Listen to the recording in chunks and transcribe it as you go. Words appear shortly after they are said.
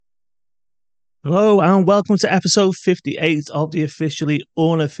Hello and welcome to episode 58 of the officially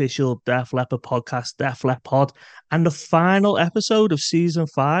unofficial Def Leppard podcast, Def Leppard, and the final episode of season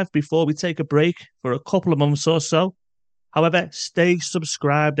 5 before we take a break for a couple of months or so. However, stay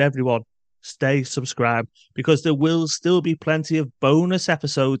subscribed, everyone. Stay subscribed because there will still be plenty of bonus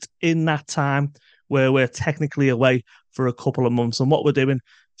episodes in that time where we're technically away for a couple of months. And what we're doing,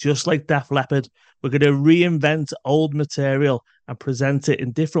 just like Def Leppard, we're going to reinvent old material and present it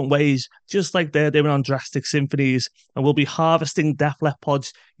in different ways, just like they're doing on Drastic Symphonies. And we'll be harvesting Def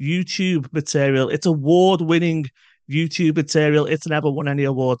Leppard's YouTube material. It's award-winning YouTube material. It's never won any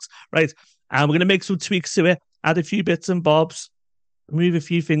awards, right? And we're going to make some tweaks to it, add a few bits and bobs, move a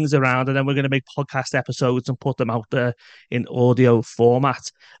few things around, and then we're going to make podcast episodes and put them out there in audio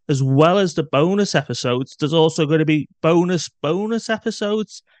format. As well as the bonus episodes, there's also going to be bonus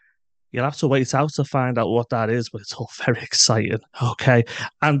episodes. You'll have to wait out to find out what that is, but it's all very exciting. Okay.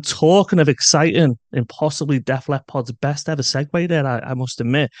 And talking of exciting, and possibly Def Leppard's best ever segue there, I must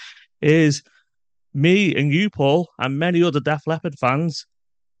admit, is me and you, Paul, and many other Def Leppard fans.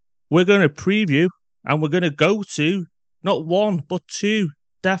 We're going to preview and we're going to go to not one, but two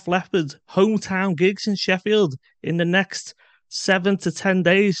Def Leppard hometown gigs in Sheffield in the next 7 to 10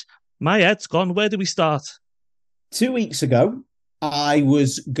 days. My head's gone. Where do we start? 2 weeks ago, I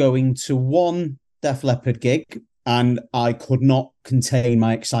was going to one Def Leppard gig and I could not contain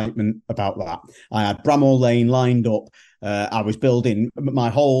my excitement about that. I had Bramall Lane lined up. I was building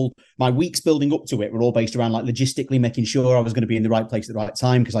my weeks building up to it were all based around like logistically making sure I was going to be in the right place at the right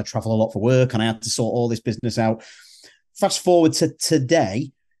time because I travel a lot for work and I had to sort all this business out. Fast forward to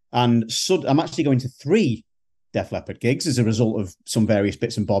today, and I'm actually going to three Def Leppard gigs as a result of some various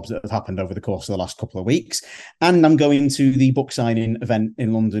bits and bobs that have happened over the course of the last couple of weeks. And I'm going to the book signing event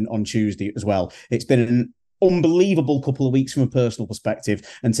in London on Tuesday as well. It's been an unbelievable couple of weeks from a personal perspective.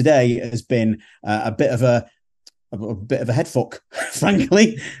 And today has been a bit of a head fuck,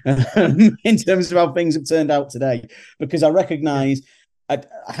 frankly, in terms of how things have turned out today, because I recognise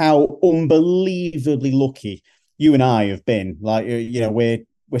how unbelievably lucky you and I have been. Like,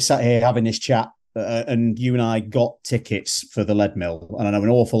 we're sat here having this chat and you and I got tickets for the Lead Mill, and I know an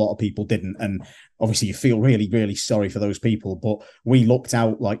awful lot of people didn't. And obviously, you feel really, really sorry for those people. But we looked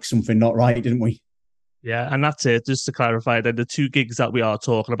out like something not right, didn't we? Yeah, and that's it. Just to clarify, then the two gigs that we are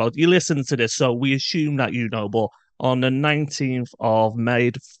talking about, you listen to this, so we assume that you know. But on the 19th of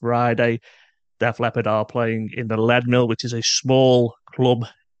May, Friday, Def Leppard are playing in the Lead Mill, which is a small club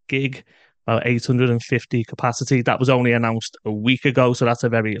gig, about 850 capacity. That was only announced a week ago, so that's a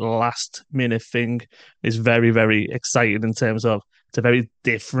very last minute thing. It's very, very exciting in terms of it's a very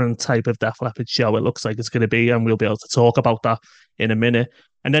different type of Def Leppard show. It looks like it's going to be, and we'll be able to talk about that in a minute.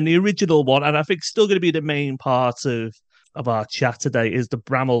 And then the original one, and I think still going to be the main part of our chat today, is the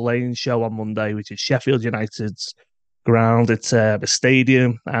Bramall Lane show on Monday, which is Sheffield United's ground. It's a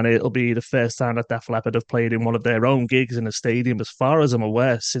stadium, and it'll be the first time that Def Leppard have played in one of their own gigs in a stadium, as far as I'm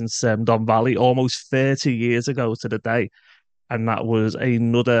aware, since Don Valley, almost 30 years ago to the day. And that was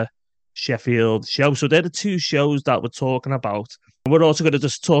another Sheffield show. So they're the two shows that we're talking about. And we're also going to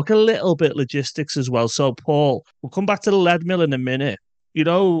just talk a little bit logistics as well. So, Paul, we'll come back to the Lead Mill in a minute. You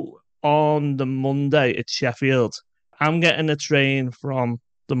know, on the Monday at Sheffield, I'm getting a train from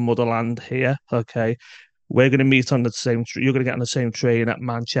the motherland here, okay? We're going to meet on the same. You're going to get on the same train at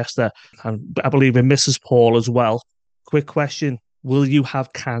Manchester, and I believe with Mrs. Paul as well. Quick question: will you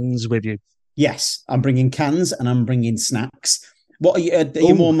have cans with you? Yes, I'm bringing cans and I'm bringing snacks. What are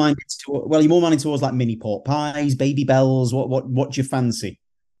you more Oh, minded to? Well, are you more minded towards like mini pork pies, baby bells? What do you fancy?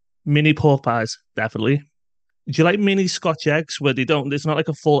 mini pork pies, definitely. Do you like mini Scotch eggs where they don't? It's not like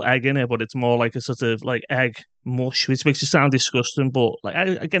a full egg in it, but it's more like a sort of like egg mush, which makes it sound disgusting. But like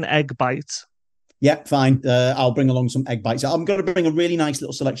again, egg bites. Yeah, fine. I'll bring along some egg bites. I'm going to bring a really nice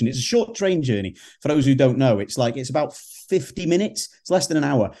little selection. It's a short train journey. For those who don't know, it's about 50 minutes. It's less than an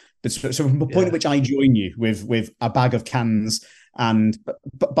hour. But so from the point at Yeah, which I join you with a bag of cans and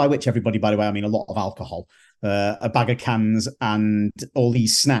by which everybody, by the way, I mean a lot of alcohol, a bag of cans and all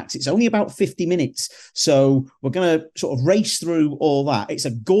these snacks. It's only about 50 minutes. So we're going to sort of race through all that. It's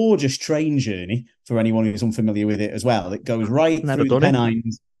a gorgeous train journey for anyone who's unfamiliar with it as well. It goes right never through the done it.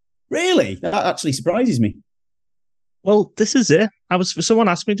 Pennines. Really? That actually surprises me. Well, this is it. Someone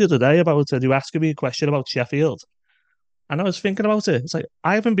asked me the other day about they were asking me a question about Sheffield, and I was thinking about it. It's like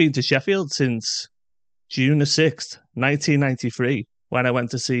I haven't been to Sheffield since June 6th, 1993, when I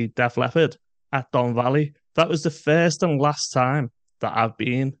went to see Def Leppard at Don Valley. That was the first and last time that I've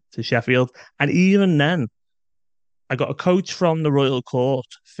been to Sheffield. And even then, I got a coach from the Royal Court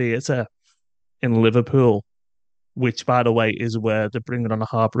Theatre in Liverpool. which, by the way, is where the Bring It On a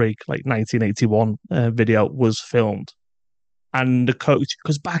Heartbreak, like 1981 video was filmed. And the coach,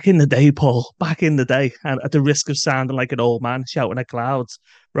 because back in the day, Paul, back in the day, and at the risk of sounding like an old man shouting at clouds,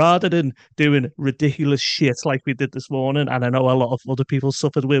 rather than doing ridiculous shit like we did this morning, and I know a lot of other people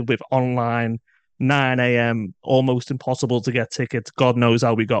suffered with online 9 a.m., almost impossible to get tickets. God knows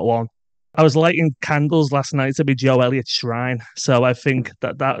how we got one. I was lighting candles last night to be Joe Elliott's shrine, so I think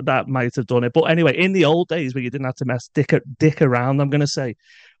that might have done it. But anyway, in the old days where you didn't have to dick around, I'm going to say,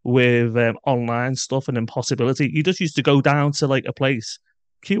 with online stuff and impossibility, you just used to go down to like a place,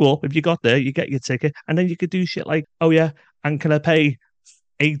 queue up. If you got there, you get your ticket, and then you could do shit like, oh yeah, and can I pay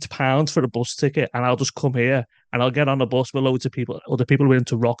 £8 for a bus ticket, and I'll just come here and I'll get on a bus with loads of people, other people who are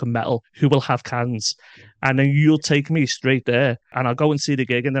into rock and metal who will have cans, and then you'll take me straight there, and I'll go and see the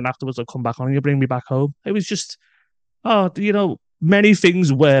gig, and then afterwards I'll come back on and you bring me back home. It was just, many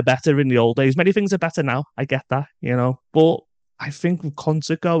things were better in the old days. Many things are better now. I get that, but I think with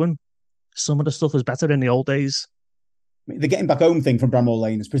concert going, some of the stuff was better in the old days. The getting back home thing from Bramall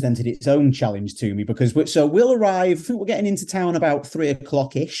Lane has presented its own challenge to me because we'll arrive. I think we're getting into town about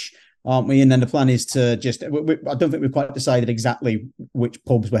 3:00 ish, aren't we? And then the plan is to just. I don't think we've quite decided exactly which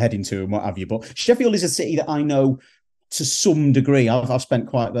pubs we're heading to and what have you. But Sheffield is a city that I know to some degree. I've spent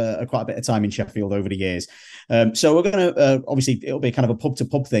quite a bit of time in Sheffield over the years. So we're going to, obviously, it'll be kind of a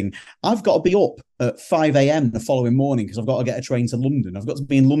pub-to-pub thing. I've got to be up at 5 a.m. the following morning because I've got to get a train to London. I've got to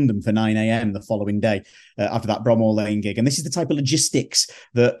be in London for 9 a.m. the following day after that Bramall Lane gig. And this is the type of logistics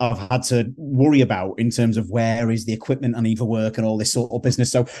that I've had to worry about in terms of where is the equipment I need for work and all this sort of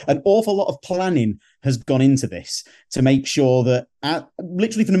business. So an awful lot of planning has gone into this to make sure that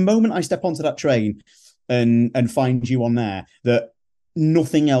literally from the moment I step onto that train and find you on there, that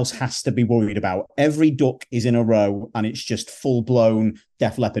nothing else has to be worried about. Every duck is in a row and it's just full-blown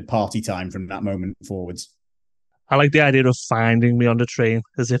Def Leppard party time from that moment forwards. I like the idea of finding me on the train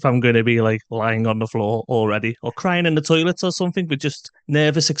as if I'm going to be like lying on the floor already or crying in the toilets or something with just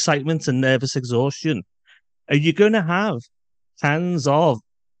nervous excitement and nervous exhaustion. Are you going to have cans of,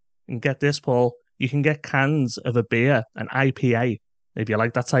 and get this, Paul, you can get cans of a beer, an IPA, if you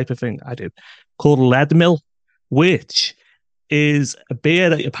like that type of thing. I do. Called Leadmill, which is a beer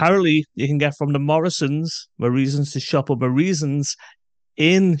that apparently you can get from the Morrisons, Reasons to Shop or Reasons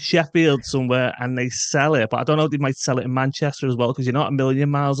in Sheffield somewhere, and they sell it. But I don't know if they might sell it in Manchester as well because you're not a million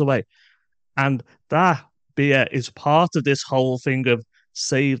miles away. And that beer is part of this whole thing of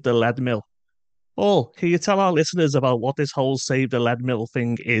Save the Leadmill. Paul, can you tell our listeners about what this whole Save the Leadmill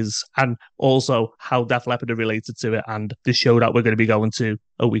thing is and also how Def Leppard are related to it and the show that we're going to be going to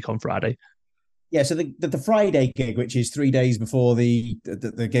a week on Friday? Yeah, so the Friday gig, which is 3 days before the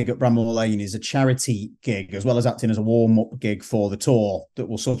gig at Bramall Lane, is a charity gig as well as acting as a warm-up gig for the tour that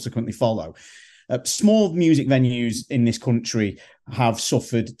will subsequently follow. Small music venues in this country have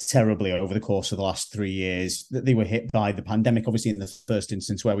suffered terribly over the course of the last 3 years. They were hit by the pandemic, obviously in the first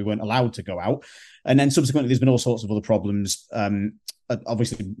instance where we weren't allowed to go out. And then subsequently, there's been all sorts of other problems.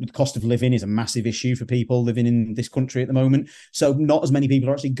 Obviously, the cost of living is a massive issue for people living in this country at the moment. So not as many people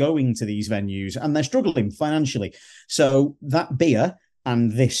are actually going to these venues and they're struggling financially. So that beer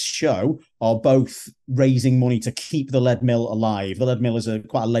and this show are both raising money to keep the Leadmill alive. The Leadmill is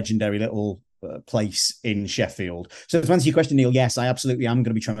quite a legendary little place in Sheffield. So to answer your question, Neil, yes, I absolutely am going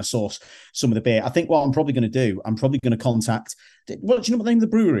to be trying to source some of the beer. I think what I'm probably going to do, I'm probably going to contact, well, do you know what the name of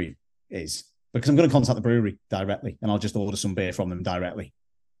the brewery is? Because I'm going to contact the brewery directly and I'll just order some beer from them directly.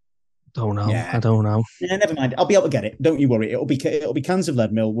 Don't know. Yeah. I don't know. Yeah, never mind. I'll be able to get it. Don't you worry. It'll be cans of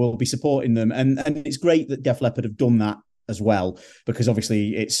Leadmill. We'll be supporting them, and it's great that Def Leppard have done that as well, because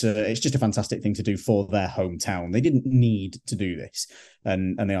obviously it's just a fantastic thing to do for their hometown. They didn't need to do this,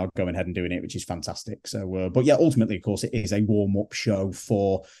 and they are going ahead and doing it, which is fantastic. So, but yeah, ultimately, of course, it is a warm up show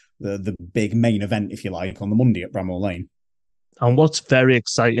for the big main event, if you like, on the Monday at Bramall Lane. And what's very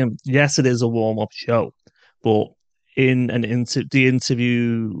exciting, yes, it is a warm up show, but in the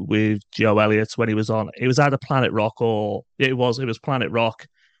interview with Joe Elliott when he was on, it was either Planet Rock or it was Planet Rock,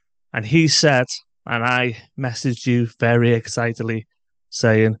 and he said, and I messaged you very excitedly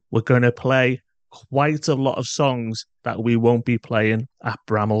saying, we're going to play quite a lot of songs that we won't be playing at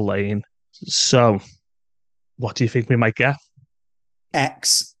Bramall Lane. So, what do you think we might get?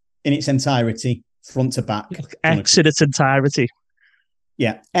 X in its entirety, front to back. X in its entirety.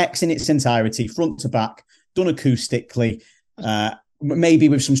 Yeah, X in its entirety, front to back, done acoustically, maybe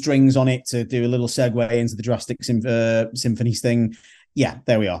with some strings on it to do a little segue into the Drastic Symphonies thing. Yeah,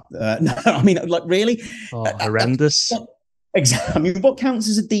 there we are. No, I mean, like, really? Oh, horrendous. Exactly. I mean, what counts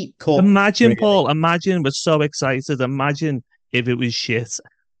as a deep cut? Imagine, really? Paul, we're so excited. Imagine if it was shit.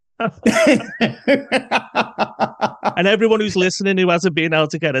 And everyone who's listening who hasn't been able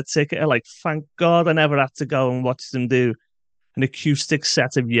to get a ticket are like, thank God I never had to go and watch them do an acoustic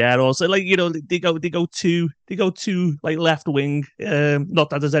set of Yeah. Also, like, they go to like left wing. Not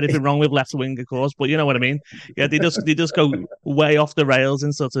that there's anything wrong with left wing, of course, but you know what I mean. Yeah, they just go way off the rails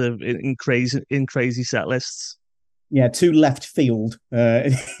in sort of in crazy set lists. Yeah, too left field.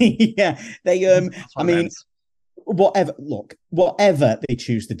 Yeah, they. I mean, whatever they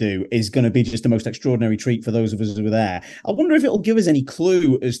choose to do is going to be just the most extraordinary treat for those of us who are there. I wonder if it'll give us any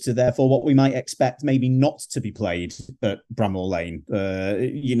clue as to therefore what we might expect maybe not to be played at Bramall Lane.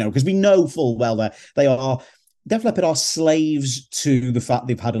 Because we know full well that they are. Def Leppard are slaves to the fact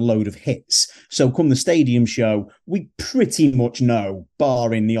they've had a load of hits. So come the stadium show, we pretty much know,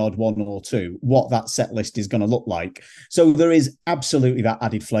 barring the odd one or two, what that set list is going to look like. So there is absolutely that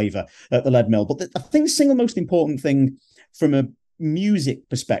added flavour at the Lead Mill. But I think the single most important thing from a music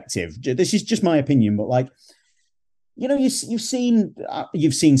perspective, this is just my opinion, but like, you've seen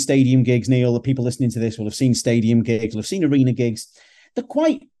stadium gigs, Neil. The people listening to this will have seen stadium gigs, will have seen arena gigs. They're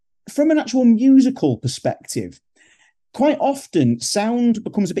quite, from an actual musical perspective, quite often sound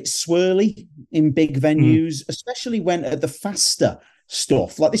becomes a bit swirly in big venues, especially when at the faster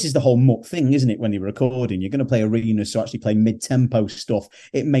stuff, like this is the whole muck thing, isn't it? When you're recording, you're going to play arenas, so actually play mid-tempo stuff.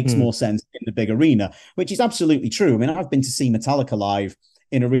 It makes more sense in the big arena, which is absolutely true. I mean, I've been to see Metallica live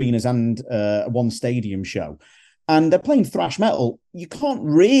in arenas and one stadium show, and they're playing thrash metal. You can't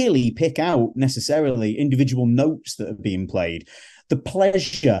really pick out necessarily individual notes that are being played. The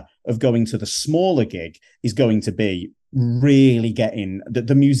pleasure of going to the smaller gig is going to be really getting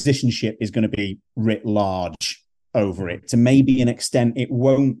the musicianship is going to be writ large over it. To maybe an extent, it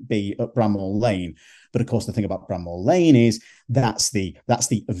won't be at Bramall Lane. But of course, the thing about Bramall Lane is that's the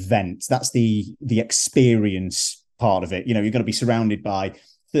event, that's the experience part of it. You're going to be surrounded by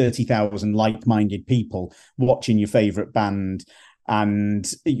 30,000 like-minded people watching your favorite band. And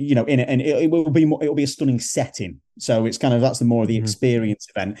it will be a stunning setting. So it's kind of that's the more of the experience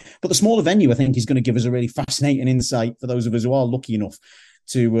event. But the smaller venue, I think, is going to give us a really fascinating insight for those of us who are lucky enough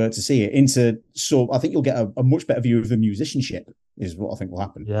to see it. I think you'll get a much better view of the musicianship. Is what I think will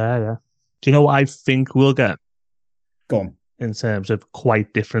happen. Yeah. Do you know what I think we'll get? Go on. In terms of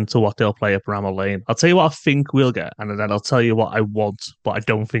quite different to what they'll play at Bramall Lane. I'll tell you what I think we'll get, and then I'll tell you what I want, but I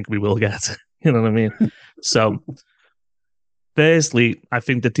don't think we will get. You know what I mean? So. Firstly, I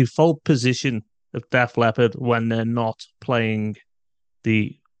think the default position of Def Leppard when they're not playing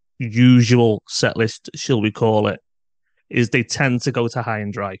the usual set list, shall we call it, is they tend to go to high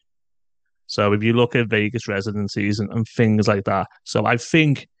and dry. So if you look at Vegas residencies and things like that, so I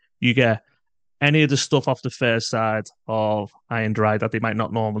think you get any of the stuff off the first side of high and dry that they might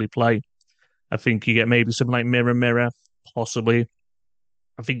not normally play. I think you get maybe something like Mirror Mirror, possibly.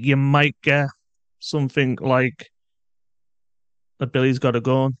 I think you might get something like a Billy's Got a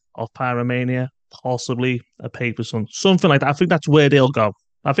Gun off Pyromania, possibly a Paper Sun, something like that. I think that's where they'll go.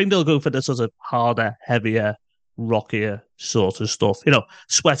 I think they'll go for the sort of harder, heavier, rockier sort of stuff.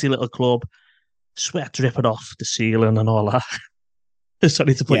 Sweaty little club, sweat dripping off the ceiling and all that.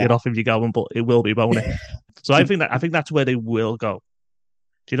 Sorry to put you off if you're going, but it will be, won't it? So I think that's where they will go.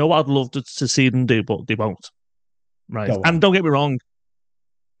 Do you know what I'd love to see them do, but they won't? Right. And don't get me wrong,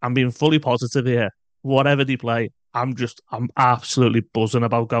 I'm being fully positive here. Whatever they play, I'm absolutely buzzing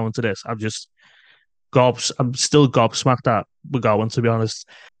about going to this. I'm still gobsmacked that we're going, to be honest.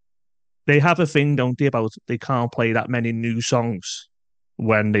 They have a thing, don't they, about they can't play that many new songs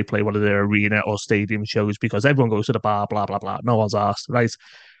when they play one of their arena or stadium shows because everyone goes to the bar, blah, blah, blah. No one's asked, right?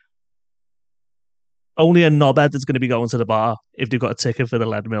 Only a knobhead is going to be going to the bar if they've got a ticket for the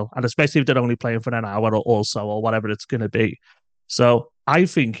Lead Mill, and especially if they're only playing for an hour or so or whatever it's going to be. So I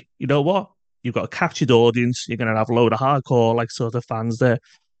think, you know what? You've got a captured audience. You're going to have a load of hardcore, like, sort of fans there.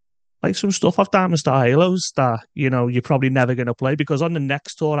 Like some stuff off Diamond Star Halos that, you're probably never going to play because on the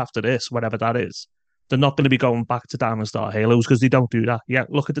next tour after this, whatever that is, they're not going to be going back to Diamond Star Halos because they don't do that. Yeah,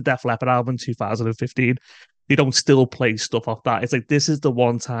 look at the Def Leppard album 2015. They don't still play stuff off that. It's like, this is the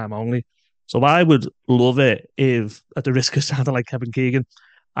one time only. So I would love it if, at the risk of sounding like Kevin Keegan,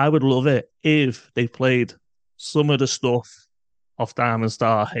 I would love it if they played some of the stuff off Diamond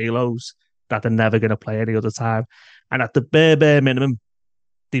Star Halos that they're never going to play any other time. And at the bare minimum,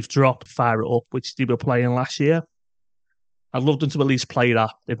 they've dropped Fire It Up, which they were playing last year. I'd love them to at least play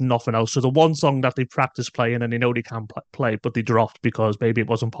that, if nothing else. So the one song that they practice playing and they know they can play, but they dropped because maybe it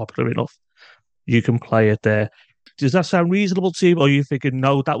wasn't popular enough, you can play it there. Does that sound reasonable to you? Or are you thinking,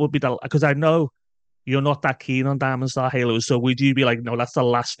 no, that would be the... Because I know you're not that keen on Diamond Star Halos, so would you be like, no, that's the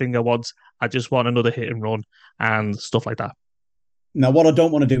last thing I want. I just want another hit and run and stuff like that? Now, what I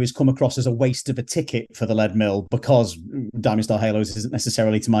don't want to do is come across as a waste of a ticket for the Lead Mill because Diamond Star Halos isn't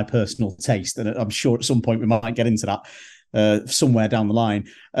necessarily to my personal taste, and I'm sure at some point we might get into that somewhere down the line.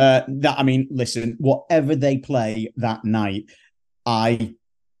 Listen, whatever they play that night, my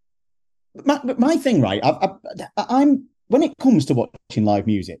thing, right? I'm when it comes to watching live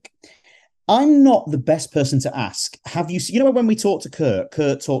music, I'm not the best person to ask. Have you, when we talk to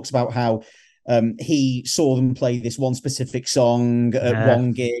Kurt talks about how he saw them play this one specific song at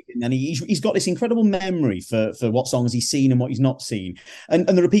one gig, and then he's got this incredible memory for what songs he's seen and what he's not seen. And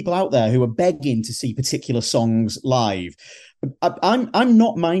there are people out there who are begging to see particular songs live. I'm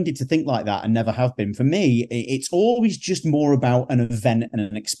not minded to think like that and never have been. For me, it's always just more about an event and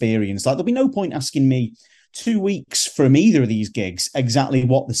an experience. Like, there'll be no point asking me 2 weeks from either of these gigs exactly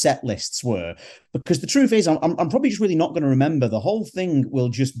what the set lists were, because the truth is I'm probably just really not going to remember. The whole thing will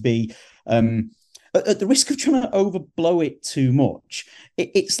just be at the risk of trying to overblow it too much.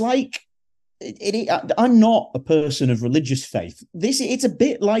 It's like I'm not a person of religious faith. It's a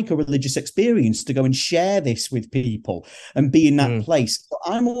bit like a religious experience to go and share this with people and be in that place. So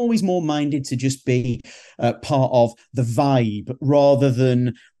I'm always more minded to just be part of the vibe rather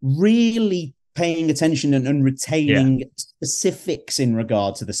than really paying attention and retaining specifics in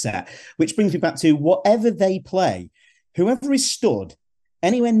regard to the set, which brings me back to whatever they play, whoever is stood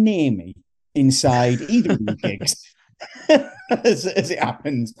anywhere near me inside either of the gigs, as it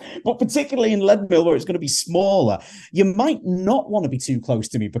happens, but particularly in Leadmill where it's going to be smaller, you might not want to be too close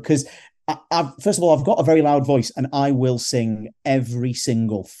to me because first of all, I've got a very loud voice and I will sing every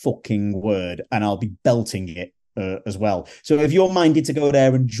single fucking word and I'll be belting it as well. So if you're minded to go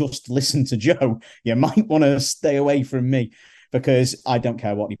there and just listen to Joe, you might want to stay away from me because I don't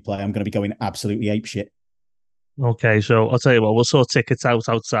care what you play. I'm going to be going absolutely apeshit. Okay, so I'll tell you what, we'll sort tickets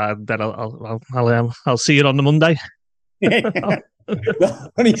outside. Then I'll see you on the Monday. The other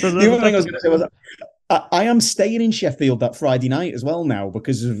thing I was going to say was I am staying in Sheffield that Friday night as well now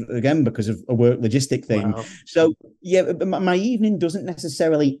because of a work logistic thing. Wow. So yeah, my evening doesn't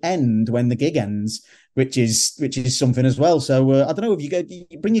necessarily end when the gig ends, which is something as well. So I don't know, if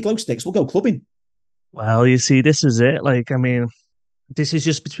you bring your glow sticks, we'll go clubbing. Well, you see, this is it. Like, I mean, this is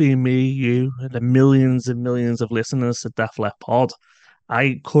just between me, you, and the millions and millions of listeners to Def Leppard.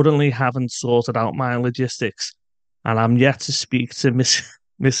 I currently haven't sorted out my logistics, and I'm yet to speak to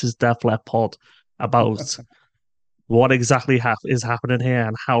Mrs. Def Leppard about what exactly is happening here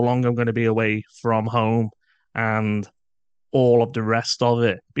and how long I'm going to be away from home and all of the rest of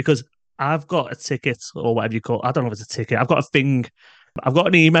it. Because I've got a ticket, or whatever you call it. I don't know if it's a ticket. I've got a thing. I've got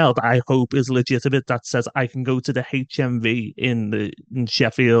an email that I hope is legitimate that says I can go to the HMV in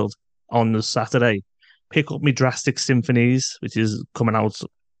Sheffield on the Saturday, pick up my Drastic Symphonies, which is coming out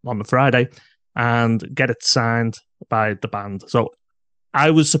on the Friday, and get it signed by the band. So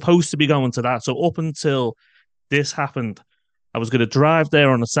I was supposed to be going to that. So up until this happened, I was going to drive there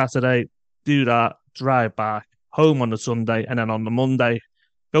on a Saturday, do that, drive back, home on the Sunday, and then on the Monday,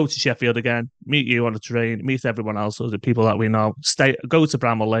 go to Sheffield again, meet you on the train, meet everyone else, so the people that we know, go to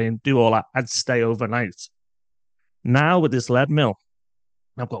Bramall Lane, do all that, and stay overnight. Now with this Lead Mill,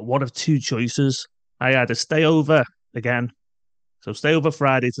 I've got one of two choices. I either stay over again, so stay over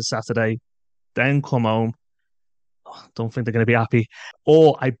Friday to Saturday, then come home. Don't think they're going to be happy.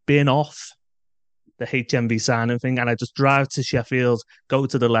 Or I bin off the HMV signing thing and I just drive to Sheffield, go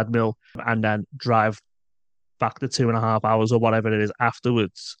to the Lead Mill, and then drive back the 2.5 hours or whatever it is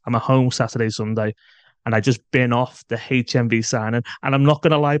afterwards. I'm at home Saturday, Sunday, and I just bin off the HMV signing. And I'm not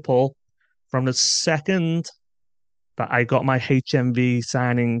going to lie, Paul, from the second that I got my HMV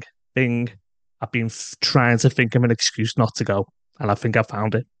signing thing, I've been trying to think of an excuse not to go, and I think I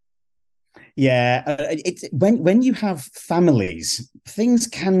found it. Yeah, it's when you have families, things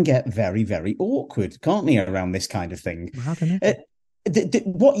can get very, very awkward, can't they, around this kind of thing?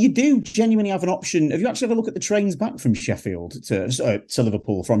 What you do genuinely have an option. Have you actually had a look at the trains back from Sheffield to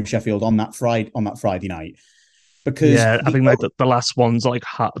Liverpool from Sheffield on that Friday night? Because I think like the last one's like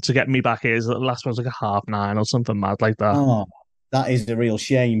to get me back is the last one's like a 9:30 or something mad like that. Oh, that is a real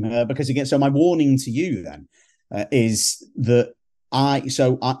shame. Because again, so my warning to you then is that I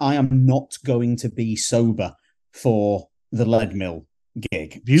am not going to be sober for the Lead Mill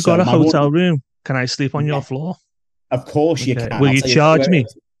gig. Have you got a hotel room? Can I sleep on your floor? Of course you can. Will you charge me?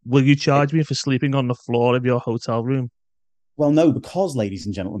 Will you charge me for sleeping on the floor of your hotel room? Well, no, because, ladies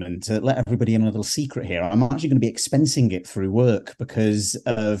and gentlemen, to let everybody in a little secret here, I'm actually going to be expensing it through work because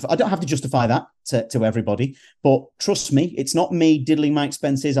I don't have to justify that to everybody, but trust me, it's not me diddling my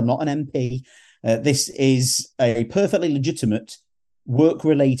expenses. I'm not an MP. This is a perfectly legitimate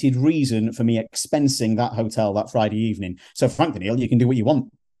work-related reason for me expensing that hotel that Friday evening. So, frankly, Neil, you can do what you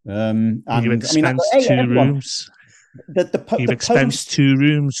want. You And I mean, expense hey, two everyone, rooms. the You've expensed post. 2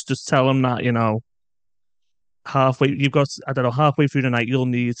 rooms. Just tell them that, halfway, you've got, I don't know, halfway through the night, you'll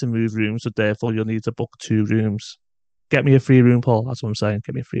need to move rooms. So therefore, you'll need to book 2 rooms. Get me a free room, Paul. That's what I'm saying.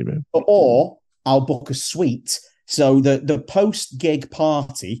 Get me a free room. Or I'll book a suite. So the post gig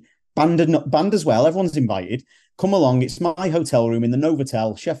party, band as well. Everyone's invited. Come along. It's my hotel room in the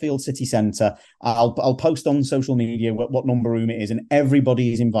Novotel, Sheffield City Centre. I'll post on social media what number room it is, and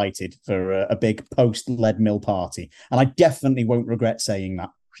everybody is invited for a big post lead mill party. And I definitely won't regret saying that.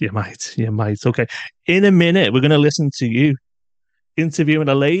 You might. You might. Okay. In a minute, we're going to listen to you interviewing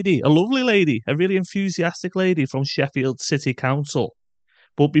a lady, a lovely lady, a really enthusiastic lady from Sheffield City Council.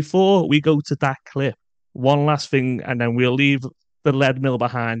 But before we go to that clip, one last thing, and then we'll leave the lead mill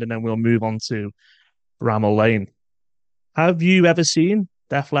behind, and then we'll move on to Bramall Lane. Have you ever seen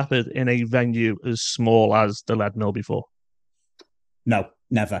Def Leppard in a venue as small as the lead mill before? No,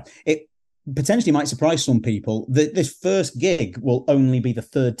 never. It potentially might surprise some people that this first gig will only be the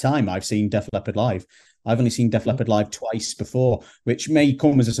third time I've seen Def Leppard live. I've only seen Def Leppard live twice before, which may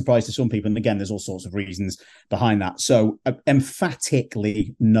come as a surprise to some people. And again, there's all sorts of reasons behind that. So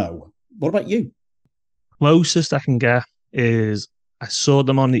emphatically, no. What about you? Closest I can get is I saw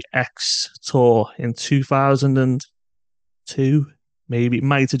them on the X tour in 2002, maybe. It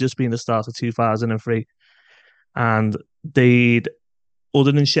might have just been the start of 2003. And they'd,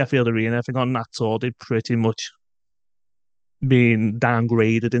 other than Sheffield Arena, I think on that tour, they'd pretty much been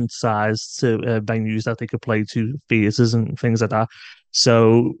downgraded in size to venues that they could play to, theatres and things like that.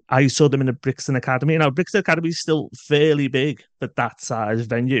 So I saw them in the Brixton Academy. Now, Brixton Academy is still fairly big for that size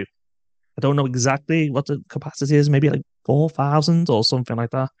venue. I don't know exactly what the capacity is, maybe like 4,000 or something like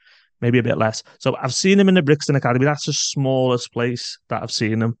that, maybe a bit less. So I've seen them in the Brixton Academy. That's the smallest place that I've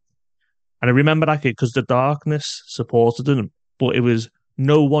seen them. And I remember that kid because the Darkness supported them, but it was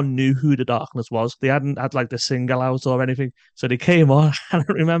no one knew who the Darkness was. They hadn't had like the single out or anything. So they came on, and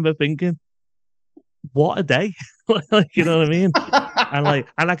I remember thinking, what a day. Like, you know what I mean? And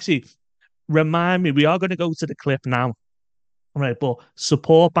actually, remind me, we are going to go to the clip now. All right, but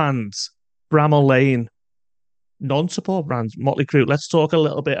support bands, Bramall Lane, non-support bands, Motley Crue. Let's talk a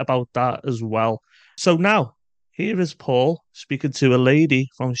little bit about that as well. So now, here is Paul speaking to a lady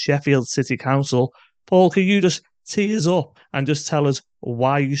from Sheffield City Council. Paul, can you just tee us up and just tell us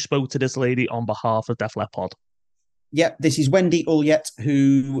why you spoke to this lady on behalf of Def Leppard? Yeah, this is Wendy Ulyett,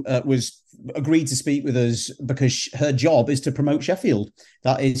 who was agreed to speak with us because her job is to promote Sheffield.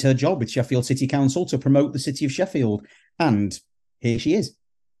 That is her job with Sheffield City Council, to promote the city of Sheffield. And here she is.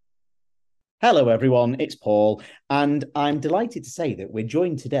 Hello, everyone. It's Paul, and I'm delighted to say that we're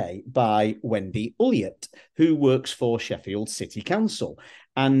joined today by Wendy Ulyett, who works for Sheffield City Council.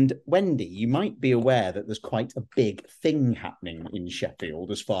 And Wendy, you might be aware that there's quite a big thing happening in Sheffield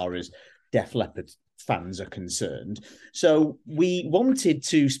as far as Def Leppard fans are concerned. So we wanted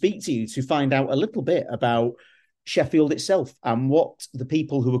to speak to you to find out a little bit about Sheffield itself and what the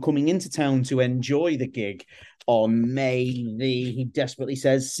people who are coming into town to enjoy the gig on he desperately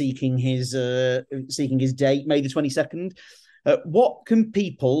says, seeking his date, May the 22nd. What can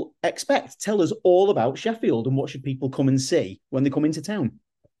people expect? Tell us all about Sheffield and what should people come and see when they come into town?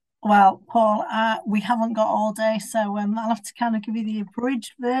 Well, Paul, we haven't got all day, so I'll have to kind of give you the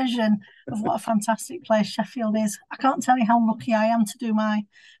abridged version of what a fantastic place Sheffield is. I can't tell you how lucky I am to do my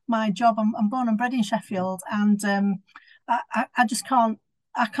job. I'm born and bred in Sheffield, and I just can't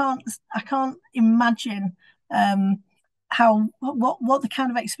imagine what the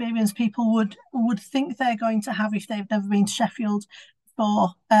kind of experience people would think they're going to have if they've never been to Sheffield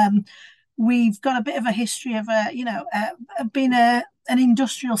before. We've got a bit of a history of being an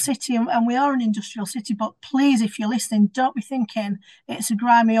industrial city, and we are an industrial city. But please, if you're listening, don't be thinking it's a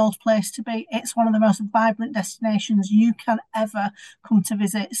grimy old place to be. It's one of the most vibrant destinations you can ever come to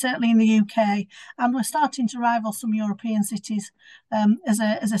visit, certainly in the UK, and we're starting to rival some European cities as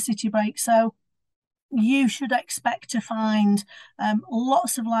a city break. So you should expect to find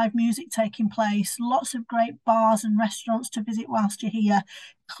lots of live music taking place, lots of great bars and restaurants to visit whilst you're here.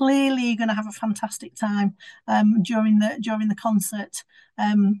 Clearly, you're going to have a fantastic time during the concert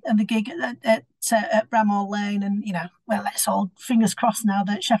and the gig at Bramall Lane. And well, let's all fingers crossed now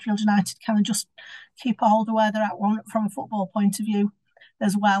that Sheffield United kind of just keep a hold of where they're at from a football point of view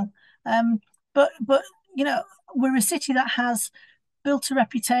as well. But we're a city that has built a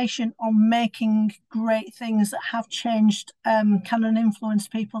reputation on making great things that have changed kind of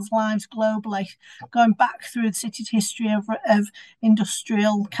influenced people's lives globally, going back through the city's history of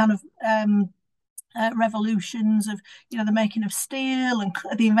industrial kind of revolutions of, the making of steel and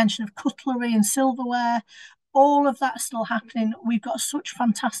the invention of cutlery and silverware. All of that's still happening. We've got such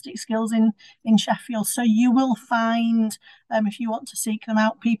fantastic skills in Sheffield. So you will find, if you want to seek them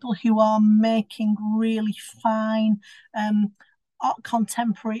out, people who are making really fine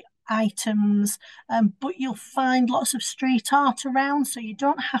contemporary items, but you'll find lots of street art around, so you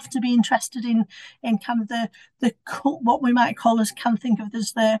don't have to be interested in kind of the what we might call as think of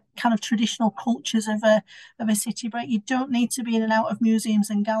as the kind of traditional cultures of a city break. You don't need to be in and out of museums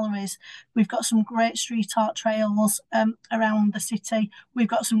and galleries. We've got some great street art trails around the city. We've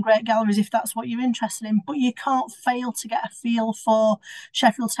got some great galleries if that's what you're interested in, but you can't fail to get a feel for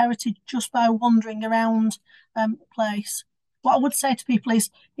Sheffield's heritage just by wandering around the place. What I would say to people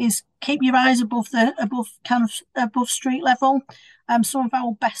is keep your eyes above street level. Some of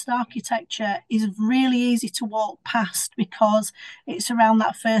our best architecture is really easy to walk past because it's around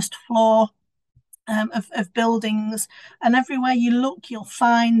that first floor of buildings, and everywhere you look, you'll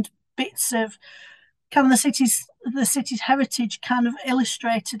find bits of kind of the city's heritage kind of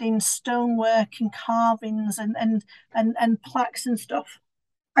illustrated in stonework and carvings and plaques and stuff.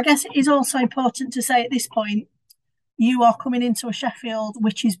 I guess it is also important to say at this point, you are coming into a Sheffield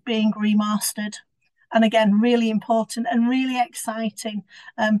which is being remastered. And again, really important and really exciting.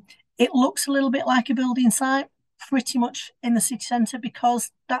 It looks a little bit like a building site, pretty much in the city centre, because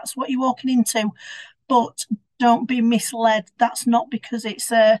that's what you're walking into. But don't be misled. That's not because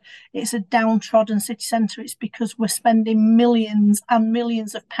it's a downtrodden city centre. It's because we're spending millions and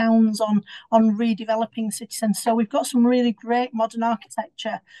millions of pounds on redeveloping city centre. So we've got some really great modern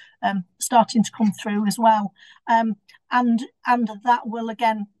architecture starting to come through as well. And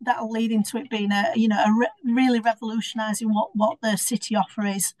that'll lead into it being really revolutionising what the city offer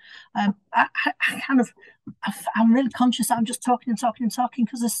is. I'm really conscious that I'm just talking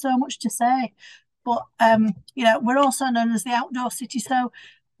because there's so much to say. But we're also known as the outdoor city. So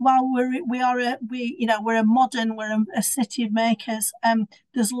while we're a city of makers,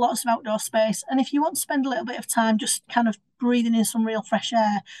 there's lots of outdoor space. And if you want to spend a little bit of time just kind of breathing in some real fresh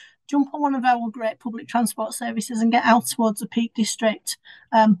air, jump on one of our great public transport services and get out towards the Peak District.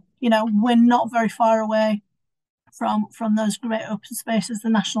 We're not very far away from those great open spaces, the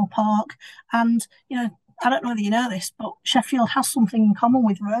National Park, and I don't know whether you know this, but Sheffield has something in common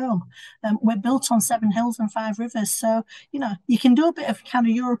with Rome. We're built on 7 hills and 5 rivers, so you can do a bit of kind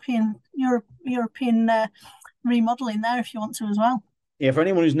of European remodeling there if you want to as well. Yeah, for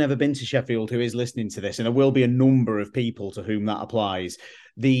anyone who's never been to Sheffield who is listening to this, and there will be a number of people to whom that applies,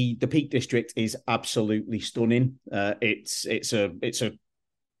 the Peak District is absolutely stunning. It's an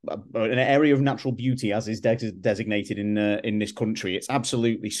area of natural beauty, as is designated in this country. It's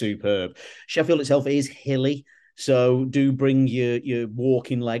absolutely superb. Sheffield itself is hilly, so do bring your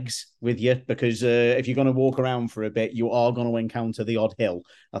walking legs with you, because if you're going to walk around for a bit, you are going to encounter the odd hill.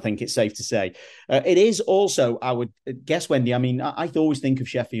 I think it's safe to say. It is also, I would guess, Wendy, I mean, I always think of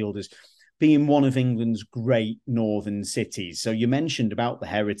Sheffield as being one of England's great northern cities. So you mentioned about the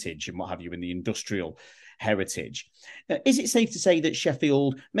heritage and what have you in the industrial heritage. Is it safe to say that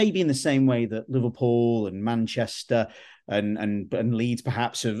Sheffield, maybe in the same way that Liverpool and Manchester and Leeds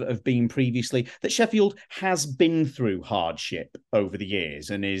perhaps have been previously, that Sheffield has been through hardship over the years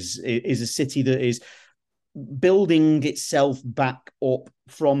and is a city that is building itself back up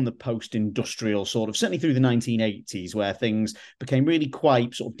from the post-industrial certainly through the 1980s, where things became really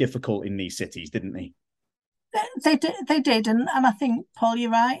quite sort of difficult in these cities, didn't they? They did, and I think, Paul,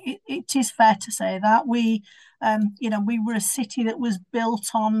 you're right. It is fair to say that we were a city that was built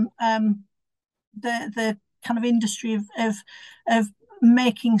on the kind of industry of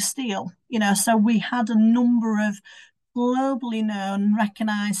making steel. So we had a number of globally known,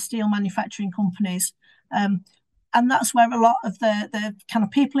 recognised steel manufacturing companies. And that's where a lot of the kind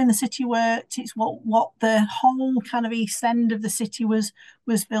of people in the city worked. It's what the whole kind of east end of the city was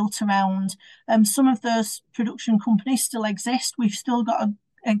built around. Some of those production companies still exist. We've still got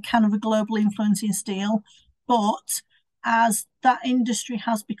a kind of a global influence in steel, but as that industry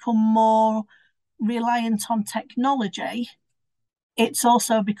has become more reliant on technology, it's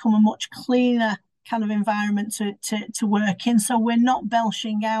also become a much cleaner kind of environment to work in. So we're not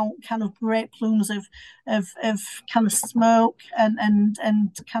belching out kind of great plumes of kind of smoke and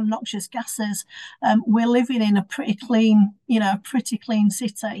kind of noxious gases. We're living in a pretty clean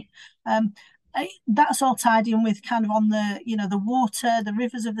city. That's all tied in with kind of on the water, the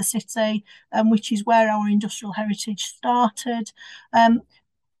rivers of the city, which is where our industrial heritage started.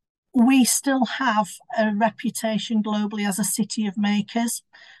 We still have a reputation globally as a city of makers.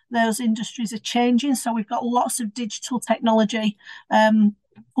 Those industries are changing, so we've got lots of digital technology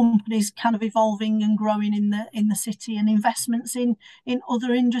companies kind of evolving and growing in the city, and investments in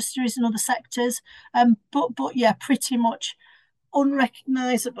other industries and other sectors. But yeah, pretty much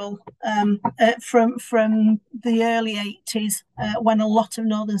unrecognisable from the early 80s, when a lot of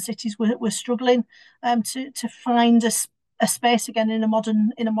northern cities were struggling to find a space again in a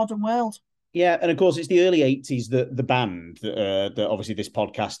modern world. Yeah, and of course, it's the early 80s that the band that obviously this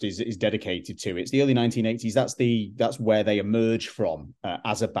podcast is dedicated to. It's the early 1980s. That's where they emerge from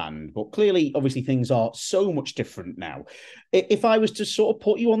as a band. But clearly, obviously, things are so much different now. If I was to sort of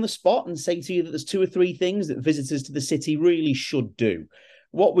put you on the spot and say to you that there's 2 or 3 things that visitors to the city really should do,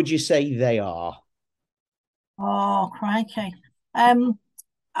 what would you say they are? Oh, crikey.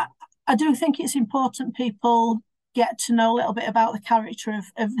 I do think it's important people get to know a little bit about the character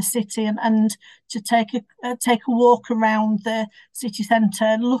of the city, and to take a walk around the city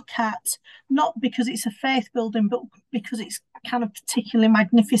centre, look at, not because it's a faith building, but because it's kind of particularly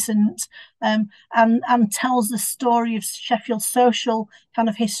magnificent, and tells the story of Sheffield's social kind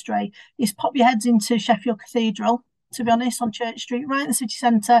of history. Is pop your heads into Sheffield Cathedral, to be honest, on Church Street, right in the city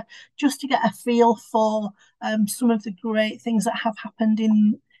centre, just to get a feel for some of the great things that have happened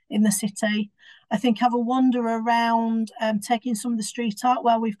in the city. I think have a wander around, taking some of the street art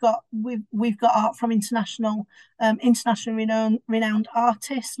where we've got art from internationally renowned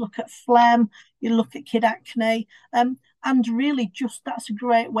artists. Look at Flem, you look at Kid Acne, and really just that's a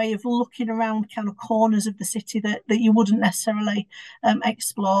great way of looking around kind of corners of the city that you wouldn't necessarily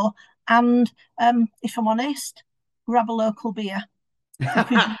explore. And if I'm honest, grab a local beer, because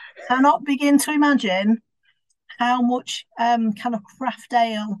you cannot begin to imagine how much kind of craft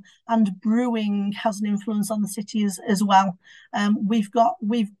ale and brewing has an influence on the city as well. We've got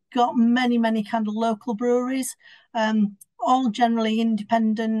many kind of local breweries, all generally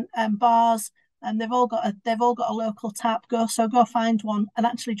independent bars, and they've all got a local tap. Go find one and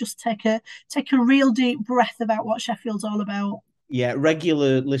actually just take a real deep breath about what Sheffield's all about. Yeah,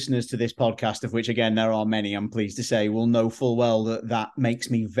 regular listeners to this podcast, of which, again, there are many, I'm pleased to say, will know full well that makes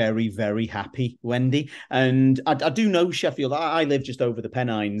me very, very happy, Wendy. And I do know Sheffield. I live just over the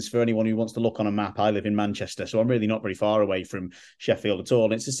Pennines. For anyone who wants to look on a map, I live in Manchester, so I'm really not very far away from Sheffield at all.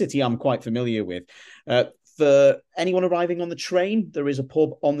 And it's a city I'm quite familiar with. For anyone arriving on the train, there is a pub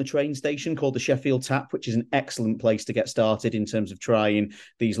on the train station called the Sheffield Tap, which is an excellent place to get started in terms of trying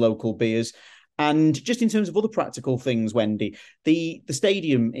these local beers. And just in terms of other practical things, Wendy, the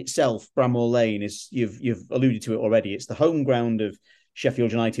stadium itself, Bramhall Lane, is you've alluded to it already. It's the home ground of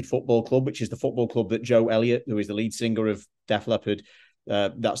Sheffield United Football Club, which is the football club that Joe Elliott, who is the lead singer of Def Leppard,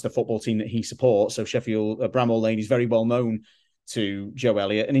 that's the football team that he supports. So Bramhall Lane is very well known to Joe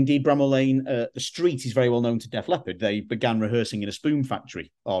Elliott, and indeed Bramhall Lane, the street, is very well known to Def Leppard. They began rehearsing in a spoon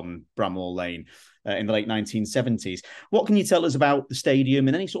factory on Bramhall Lane in the late 1970s. What can you tell us about the stadium,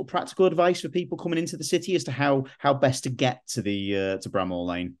 and any sort of practical advice for people coming into the city as to how best to get to to Bramhall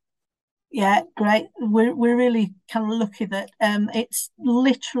Lane? Yeah, great. We're really kind of lucky that it's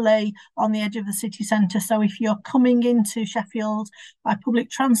literally on the edge of the city centre. So if you're coming into Sheffield by public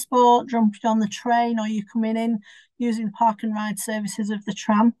transport, jumping on the train, or you're coming in using the park and ride services of the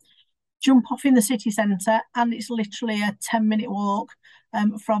tram, jump off in the city centre, and it's literally a 10-minute walk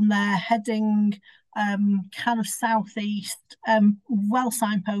from there, heading kind of southeast, well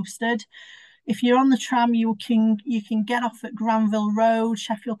signposted. If you're on the tram, you can get off at Granville Road,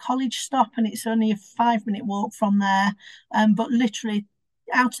 Sheffield College stop, and it's only a 5-minute walk from there. But literally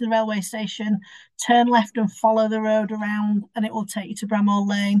out to the railway station, turn left and follow the road around, and it will take you to Bramhall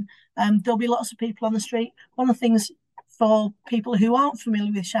Lane. There'll be lots of people on the street. One of the things for people who aren't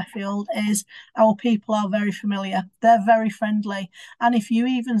familiar with Sheffield is our people are very familiar. They're very friendly. And if you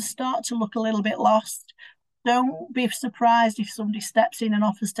even start to look a little bit lost, don't be surprised if somebody steps in and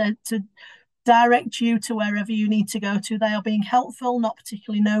offers to direct you to wherever you need to go to. They are being helpful, not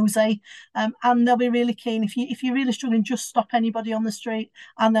particularly nosy, and they'll be really keen. If you're really struggling, just stop anybody on the street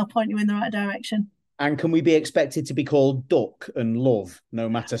and they'll point you in the right direction. And can we be expected to be called Duck and Love, no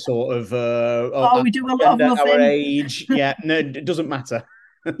matter sort of we do a lot of loving. Our age? Yeah, no, it doesn't matter.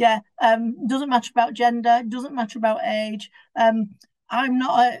 Yeah, doesn't matter about gender, doesn't matter about age. I'm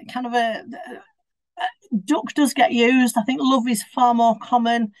not a kind of a Duck does get used. I think love is far more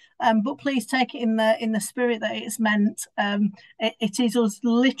common, but please take it in the spirit that it's meant. It is us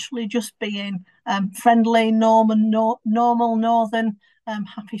literally just being friendly, normal, northern,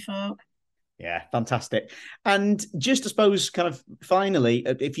 happy folk. Yeah, fantastic. And just, I suppose, kind of finally,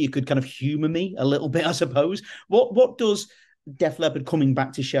 if you could kind of humour me a little bit, I suppose, what does Def Leppard coming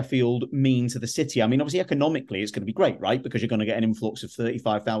back to Sheffield mean to the city? I mean, obviously, economically, it's going to be great, right? Because you're going to get an influx of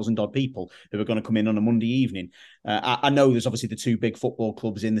 35,000 odd people who are going to come in on a Monday evening. I know there's obviously the two big football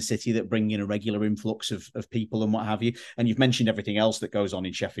clubs in the city that bring in a regular influx of people and what have you. And you've mentioned everything else that goes on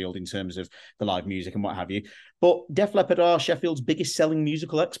in Sheffield in terms of the live music and what have you. But Def Leppard are Sheffield's biggest selling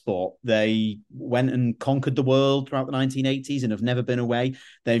musical export. They went and conquered the world throughout the 1980s and have never been away.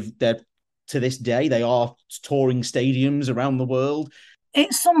 They're to this day, they are touring stadiums around the world.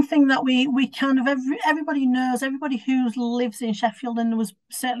 It's something that we kind of everybody knows. Everybody who lives in Sheffield and was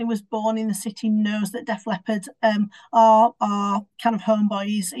born in the city knows that Def Leppard are kind of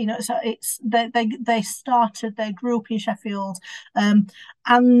homeboys. You know, so it's they grew up in Sheffield,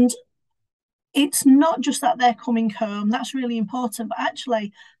 and it's not just that they're coming home. That's really important, but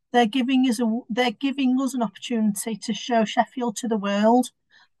actually they're giving us an opportunity to show Sheffield to the world.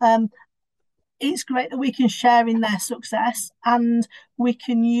 It's great that we can share in their success, and we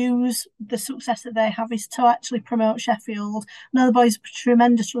can use the success that they have is to actually promote Sheffield. Now the boys are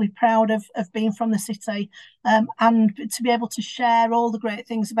tremendously proud of being from the city, and to be able to share all the great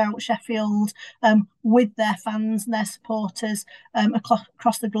things about Sheffield with their fans and their supporters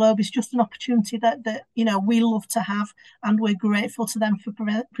across the globe is just an opportunity that we love to have, and we're grateful to them for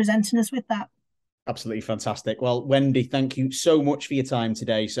presenting us with that. Absolutely fantastic. Well, Wendy, thank you so much for your time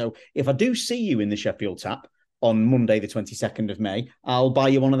today. So if I do see you in the Sheffield Tap on Monday, the 22nd of May, I'll buy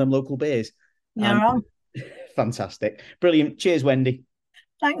you one of them local beers. You're on. Fantastic. Brilliant. Cheers, Wendy.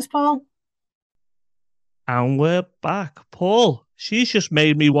 Thanks, Paul. And we're back. Paul, she's just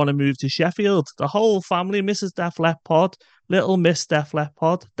made me want to move to Sheffield. The whole family, Mrs. Def Leppard, little Miss Def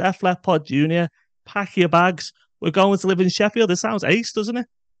Leppard, Def Leppard Jr., pack your bags. We're going to live in Sheffield. It sounds ace, doesn't it?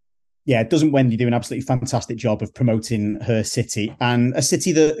 Yeah, doesn't Wendy do an absolutely fantastic job of promoting her city, and a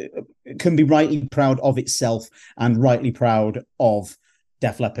city that can be rightly proud of itself and rightly proud of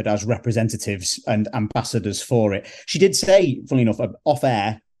Def Leppard as representatives and ambassadors for it. She did say, funnily enough, off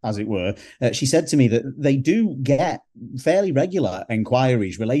air, as it were, she said to me that they do get fairly regular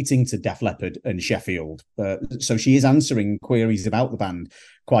inquiries relating to Def Leppard and Sheffield. So she is answering queries about the band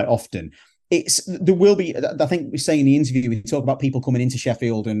quite often. There will be, I think we say in the interview, we talk about people coming into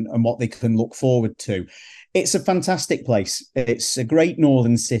Sheffield and what they can look forward to. It's a fantastic place. It's a great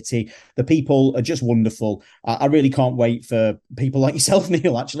northern city. The people are just wonderful. I really can't wait for people like yourself,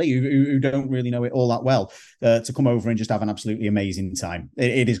 Neil, actually, who don't really know it all that well, to come over and just have an absolutely amazing time.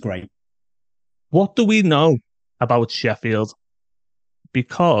 It is great. What do we know about Sheffield?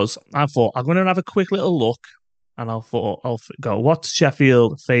 Because I thought I'm going to have a quick little look, and I'll go, what's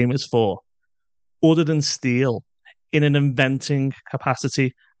Sheffield famous for? Other than steel, in an inventing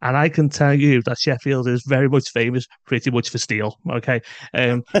capacity. And I can tell you that Sheffield is very much famous pretty much for steel. Okay.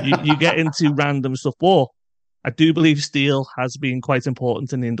 You get into random stuff. But I do believe steel has been quite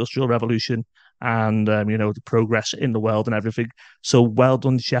important in the Industrial Revolution and, the progress in the world and everything. So well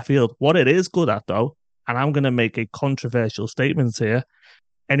done, Sheffield. What it is good at, though, and I'm going to make a controversial statement here.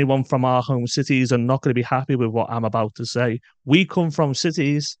 Anyone from our home cities are not going to be happy with what I'm about to say. We come from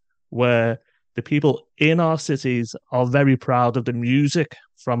cities where the people in our cities are very proud of the music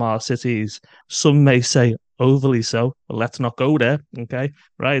from our cities. Some may say overly so, but let's not go there, okay?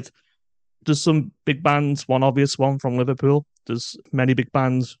 Right. There's some big bands, one obvious one from Liverpool. There's many big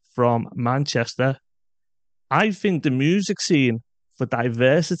bands from Manchester. I think the music scene for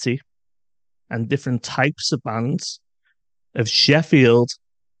diversity and different types of bands of Sheffield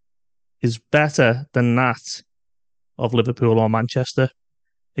is better than that of Liverpool or Manchester.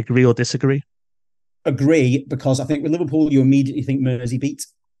 Agree or disagree? Agree, because I think with Liverpool, you immediately think Merseybeat.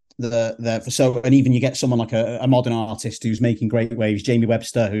 And even you get someone like a modern artist who's making great waves, Jamie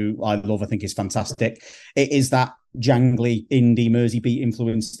Webster, who I love, I think is fantastic. It is that jangly indie Merseybeat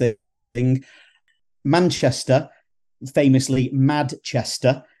influence thing. Manchester, famously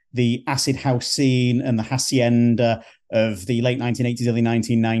Madchester, the acid house scene and the hacienda of the late 1980s, early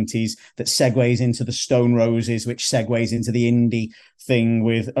 1990s that segues into the Stone Roses, which segues into the indie thing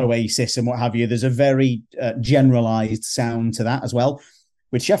with Oasis and what have you. There's a very generalized sound to that as well.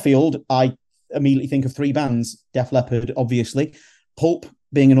 With Sheffield, I immediately think of three bands: Def Leppard, obviously, Pulp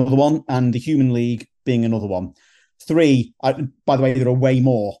being another one, and the Human League being another one. Three, by the way, there are way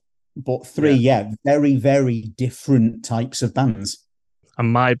more, but three, very, very different types of bands.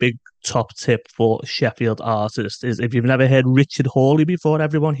 And my big top tip for Sheffield artists is, if you've never heard Richard Hawley before,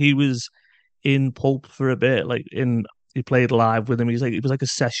 everyone, he was in Pulp for a bit. He played live with him. He was like a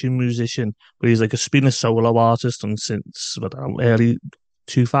session musician, but he's been a solo artist and since early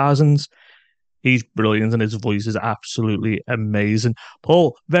 2000s. He's brilliant and his voice is absolutely amazing.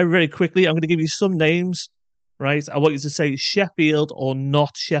 Paul, very, very quickly, I'm going to give you some names, right? I want you to say Sheffield or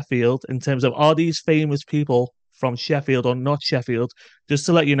not Sheffield in terms of are these famous people from Sheffield or not Sheffield? Just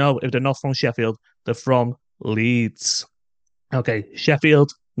to let you know, if they're not from Sheffield, they're from Leeds. Okay,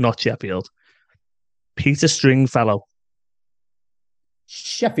 Sheffield, not Sheffield. Peter Stringfellow.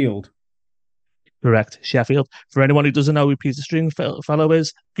 Sheffield. Correct, Sheffield. For anyone who doesn't know who Peter Stringfellow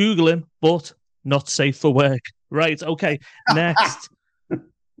is, Google him, but not safe for work. Right, okay. Next,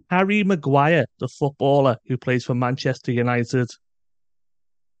 Harry Maguire, the footballer who plays for Manchester United.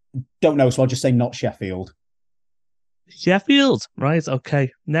 Don't know, so I'll just say not Sheffield. Sheffield, right,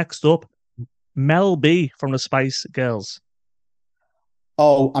 okay. Next up, Mel B from the Spice Girls.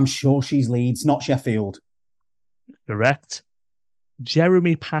 Oh, I'm sure she's Leeds, not Sheffield. Correct.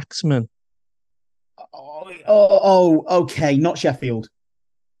 Jeremy Paxman. Okay, not Sheffield.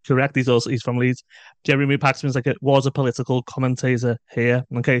 Correct. He's from Leeds. Jeremy Paxman's was a political commentator here.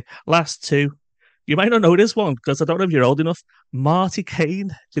 Okay, last two. You might not know this one because I don't know if you're old enough. Marty Kane.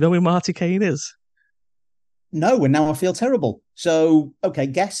 Do you know who Marty Kane is? No, and now I feel terrible. So, okay,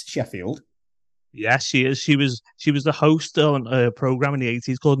 guess Sheffield. Yes, she is. She was the host on a program in the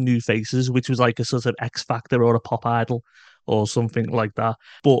 80s called New Faces, which was like a sort of X Factor or a pop idol or something like that.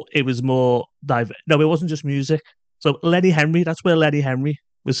 But it was more no, it wasn't just music. So Lenny Henry, that's where Lenny Henry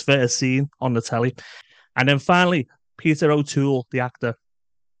was first seen on the telly. And then finally, Peter O'Toole, the actor.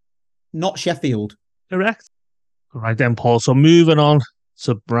 Not Sheffield. Correct. Right then, Paul. So moving on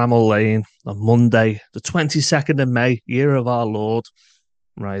to Bramall Lane on Monday, the 22nd of May, year of our Lord.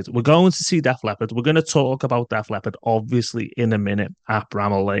 Right. We're going to see Def Leppard. We're going to talk about Def Leppard, obviously, in a minute at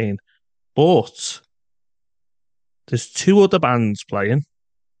Bramall Lane. But there's two other bands playing.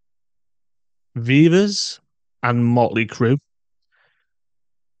 Vivas and Motley Crue.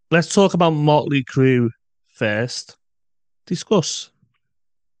 Let's talk about Motley Crue first. Discuss.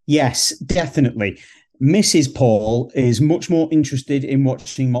 Yes, definitely. Mrs. Paul is much more interested in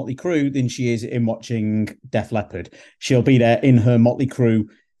watching Motley Crue than she is in watching Def Leppard. She'll be there in her Motley Crue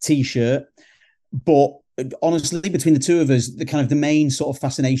t-shirt. But honestly, between the two of us, the main sort of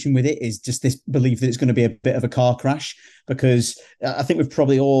fascination with it is just this belief that it's going to be a bit of a car crash, because I think we're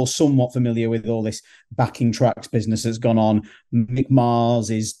probably all somewhat familiar with all this backing tracks business that's gone on. Mick Mars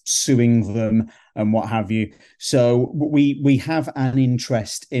is suing them and what have you. So we have an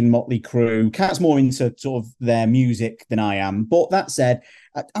interest in Motley Crue. Cat's more into sort of their music than I am. But that said,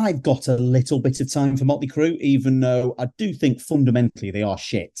 I've got a little bit of time for Motley Crue, even though I do think fundamentally they are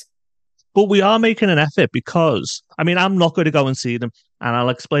shit. But we are making an effort because, I mean, I'm not going to go and see them, and I'll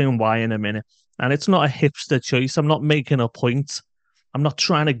explain why in a minute. And it's not a hipster choice. I'm not making a point. I'm not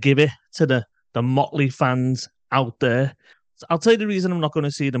trying to give it to the Motley fans out there. I'll tell you the reason I'm not going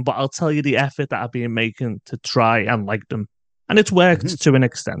to see them, but I'll tell you the effort that I've been making to try and like them. And it's worked to an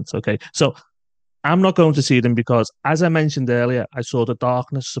extent, okay? So I'm not going to see them because, as I mentioned earlier, I saw The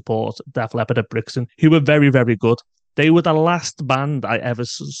Darkness support Def Leppard at Brixton, who were very, very good. They were the last band I ever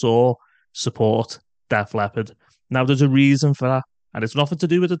saw support Def Leppard. Now, there's a reason for that, and it's nothing to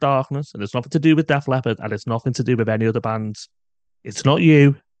do with The Darkness, and it's nothing to do with Def Leppard, and it's nothing to do with any other bands. It's not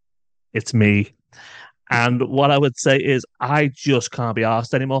you, it's me. And what I would say is I just can't be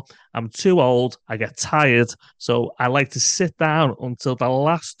arsed anymore. I'm too old, I get tired, so I like to sit down until the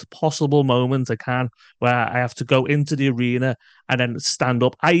last possible moment I can, where I have to go into the arena and then stand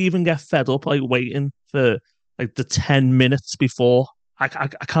up. I even get fed up waiting for the 10 minutes before. I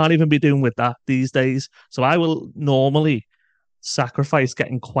can't even be doing with that these days. So I will normally sacrifice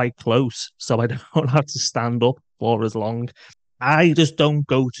getting quite close so I don't have to stand up for as long. I just don't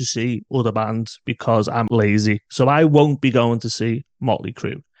go to see other bands because I'm lazy. So I won't be going to see Motley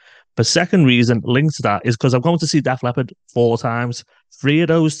Crue. The second reason linked to that is because I'm going to see Def Leppard 4 times. 3 of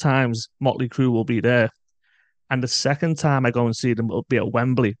those times, Motley Crue will be there. And the second time I go and see them will be at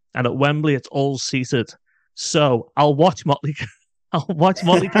Wembley. And at Wembley, it's all seated. So I'll watch Motley Crue. I'll watch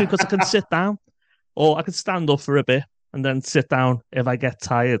Motley Crue because I can sit down, or I can stand up for a bit and then sit down if I get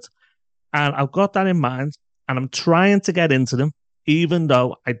tired. And I've got that in mind, and I'm trying to get into them, even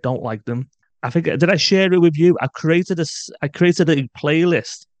though I don't like them. I think, did I share it with you? I created a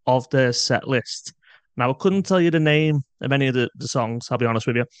playlist of their set list. Now, I couldn't tell you the name of any of the songs, I'll be honest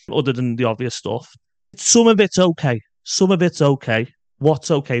with you, other than the obvious stuff. Some of it's okay. Some of it's okay.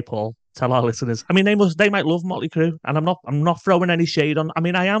 What's okay, Paul? Tell our listeners. I mean, they might love Motley Crue, and I'm not throwing any shade on. I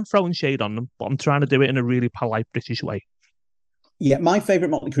mean, I am throwing shade on them, but I'm trying to do it in a really polite British way. Yeah, my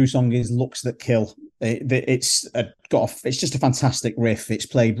favourite Motley Crue song is "Looks That Kill." It's just a fantastic riff. It's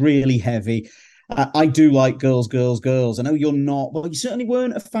played really heavy. I do like Girls, Girls, Girls. I know you're not. Well, you certainly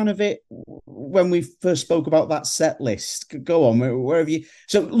weren't a fan of it when we first spoke about that set list. Go on, where have you?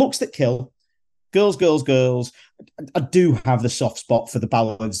 So, "Looks That Kill." Girls, girls, girls. I do have the soft spot for the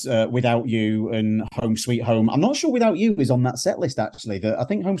ballads, Without You and Home Sweet Home. I'm not sure Without You is on that set list, actually. I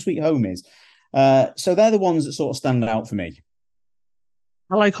think Home Sweet Home is. So they're the ones that sort of stand out for me.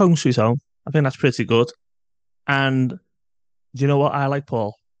 I like Home Sweet Home. I think that's pretty good. And do you know what I like,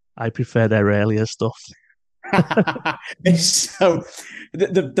 Paul? I prefer their earlier stuff. So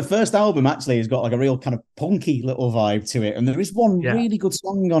the first album actually has got like a real kind of punky little vibe to it, and there is one really good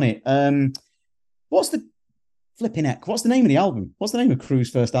song on it. What's the flipping heck? What's the name of the album? What's the name of Crue's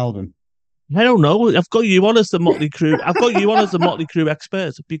first album? I don't know. I've got you on as the Motley Crue. I've got you on as the Motley Crue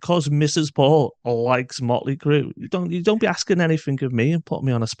expert because Mrs. Paul likes Motley Crue. You don't be asking anything of me and put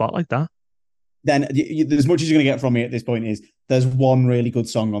me on a spot like that. Then as much as you're going to get from me at this point is there's one really good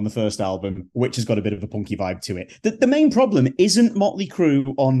song on the first album, which has got a bit of a punky vibe to it. The main problem isn't Motley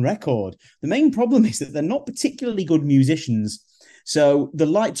Crue on record. The main problem is that they're not particularly good musicians. So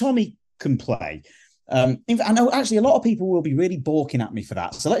Tommy can play. I know actually a lot of people will be really balking at me for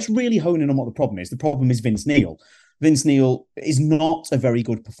that. So let's really hone in on what the problem is. The problem is Vince Neil. Vince Neil is not a very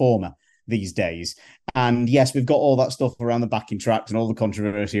good performer these days. And yes, we've got all that stuff around the backing tracks and all the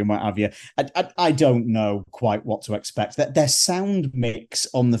controversy and what have you. I don't know quite what to expect. That their sound mix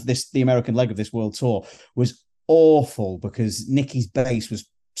on the American leg of this world tour was awful because Nicky's bass was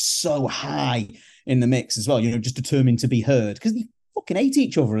so high in the mix as well, just determined to be heard because they fucking hate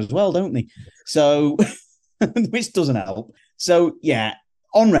each other as well, don't they? So, which doesn't help. So yeah,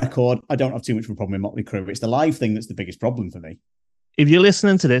 on record, I don't have too much of a problem with Motley Crue. It's the live thing that's the biggest problem for me. If you're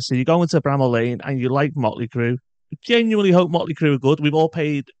listening to this and you're going to Bramall Lane and you like Motley Crue, I genuinely hope Motley Crue are good. We've all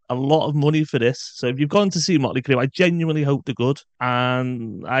paid a lot of money for this. So if you've gone to see Motley Crue, I genuinely hope they're good.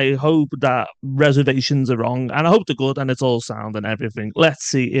 And I hope that reservations are wrong. And I hope they're good and it's all sound and everything. Let's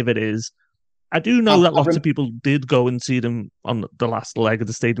see if it is. I do know that lots of people did go and see them on the last leg of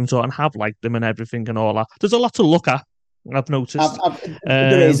the stadium tour and have liked them and everything and all that. There's a lot to look at, I've noticed.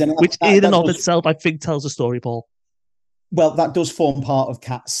 There is. Which in and of itself, I think, tells a story, Paul. Well, that does form part of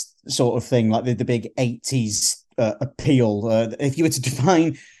Cat's sort of thing, like the big 80s appeal. If you were to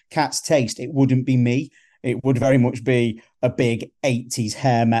define Cat's taste, it wouldn't be me. It would very much be a big 80s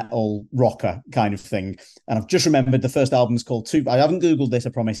hair metal rocker kind of thing. And I've just remembered the first album's called I haven't Googled this, I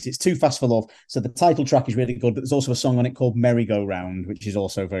promise. It's Too Fast for Love. So the title track is really good, but there's also a song on it called Merry Go Round, which is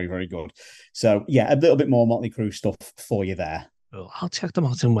also very, very good. So yeah, a little bit more Motley Crue stuff for you there. Oh, I'll check them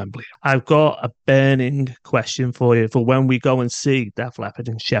out in Wembley. I've got a burning question for you for when we go and see Def Leppard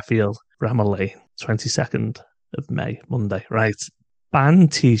in Sheffield, Bramall Lane, 22nd of May, Monday, right?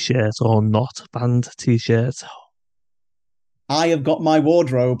 Band t-shirt or not band t-shirt? I have got my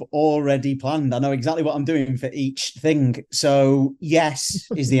wardrobe already planned. I know exactly what I'm doing for each thing. So yes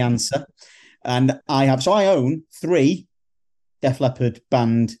is the answer. And I own 3 Def Leppard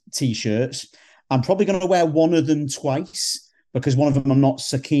band t-shirts. I'm probably going to wear one of them twice because one of them I'm not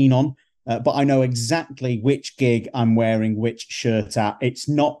so keen on, but I know exactly which gig I'm wearing which shirt at. It's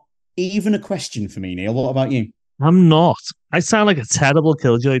not even a question for me, Neil. What about you? I'm not. I sound like a terrible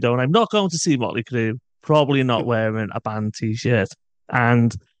killjoy, don't I? I'm not going to see Motley Crue, probably not wearing a band t-shirt.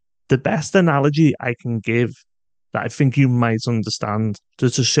 And the best analogy I can give that I think you might understand to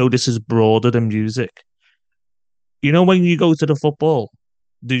show this is broader than music. You know, when you go to the football,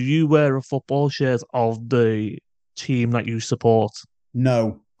 do you wear a football shirt of the team that you support?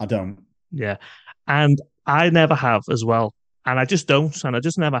 No, I don't. Yeah. And I never have as well. And I just don't. And I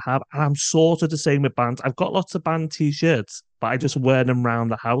just never have. And I'm sort of the same with bands. I've got lots of band t-shirts, but I just wear them around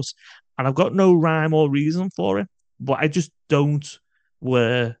the house. And I've got no rhyme or reason for it. But I just don't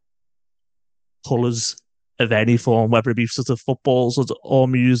wear colours of any form, whether it be sort of footballs or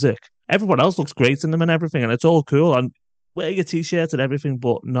music. Everyone else looks great in them and everything, and it's all cool. And wear your t-shirt and everything,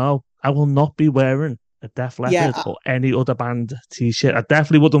 but no, I will not be wearing a Def Leppard or any other band t-shirt. I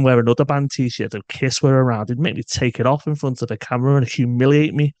definitely wouldn't wear another band t-shirt if Kiss were around. It'd make me take it off in front of the camera and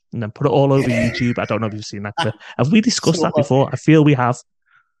humiliate me and then put it all over YouTube. I don't know if you've seen that clip. Have we discussed that before? I feel we have.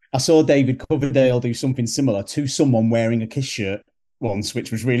 I saw David Coverdale do something similar to someone wearing a Kiss shirt once,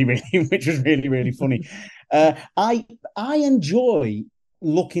 which was really, really funny. I enjoy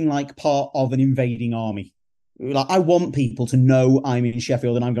looking like part of an invading army. Like, I want people to know I'm in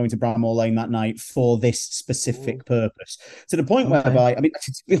Sheffield and I'm going to Bramall Lane that night for this specific purpose. To the point whereby, I mean,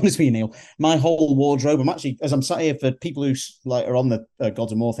 to be honest with you, Neil, my whole wardrobe, I'm actually, as I'm sat here for people who like are on the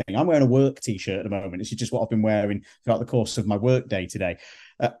Gods and More thing, I'm wearing a work t-shirt at the moment. It's just what I've been wearing throughout the course of my work day today.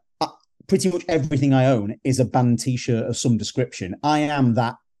 Pretty much everything I own is a band t-shirt of some description. I am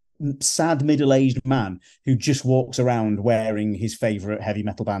that sad middle-aged man who just walks around wearing his favorite heavy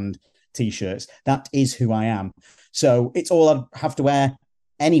metal band t-shirts. That is who I am. So it's all I have to wear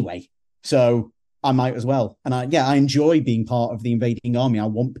anyway. So I might as well. And I enjoy being part of the invading army. I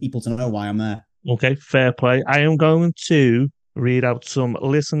want people to know why I'm there. Okay, fair play. I am going to read out some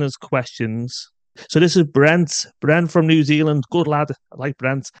listeners' questions. So this is Brent. Brent from New Zealand. Good lad. I like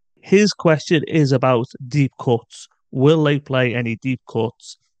Brent. His question is about deep cuts. Will they play any deep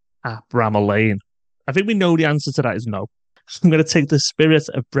cuts at Bramall Lane? I think we know the answer to that is no. I'm going to take the spirit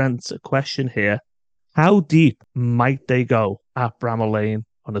of Brent's question here. How deep might they go at Bramall Lane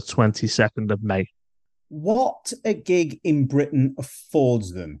on the 22nd of May? What a gig in Britain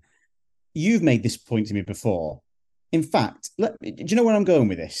affords them. You've made this point to me before. In fact, do you know where I'm going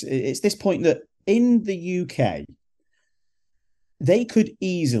with this? It's this point that in the UK, they could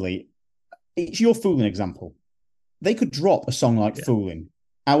easily, it's your Fooling example, they could drop a song like Fooling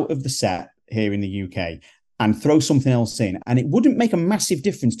out of the set here in the UK and throw something else in, and it wouldn't make a massive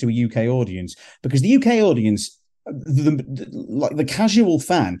difference to a UK audience, because the UK audience, the casual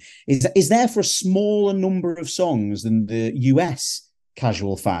fan, is there for a smaller number of songs than the US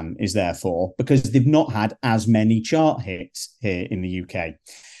casual fan is there for, because they've not had as many chart hits here in the UK.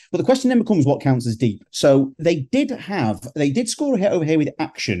 But the question then becomes, what counts as deep? So they did score a hit over here with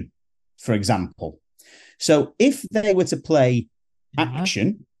Action, for example. So if they were to play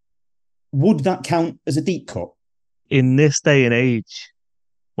Action, would that count as a deep cut? In this day and age,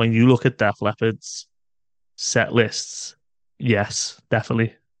 when you look at Def Leppard's set lists, yes,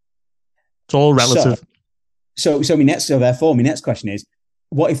 definitely. It's all relative. So therefore, my next question is,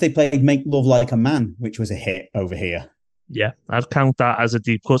 what if they played Make Love Like a Man, which was a hit over here? Yeah, I'd count that as a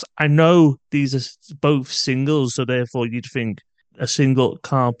deep cut. I know these are both singles, so therefore you'd think a single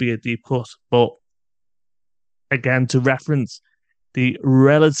can't be a deep cut. But again, to reference the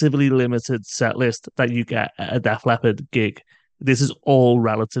relatively limited set list that you get at a Def Leppard gig, this is all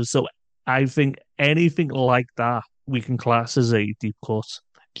relative. So I think anything like that we can class as a deep cut.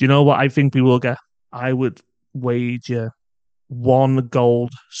 Do you know what I think we will get? I would wager 1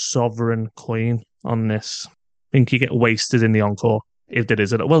 gold sovereign coin on this. I think you get wasted in the encore if there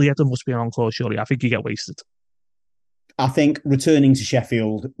is. Well, yeah, there must be an encore, surely. I think you get wasted. I think returning to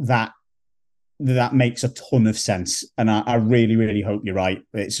Sheffield, that makes a ton of sense, and I really, really hope you're right.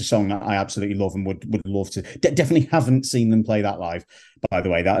 It's a song that I absolutely love and would love to. Definitely haven't seen them play that live, by the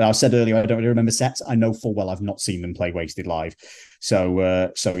way. That I said earlier, I don't really remember sets. I know full well I've not seen them play Wasted live.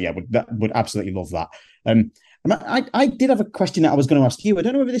 So yeah, would absolutely love that. I did have a question that I was going to ask you. I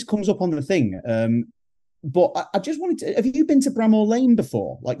don't know whether this comes up on the thing, but I just wanted to. Have you been to Bramall Lane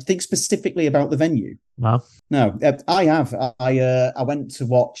before? Like, think specifically about the venue. No. No, I have. I went to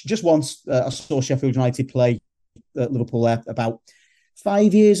watch just once. I saw Sheffield United play at Liverpool there about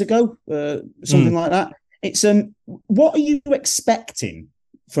 5 years ago, something like that. It's what are you expecting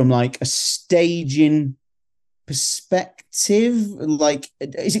from like a staging perspective? Like,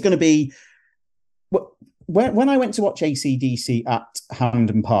 is it going to be? When I went to watch AC/DC at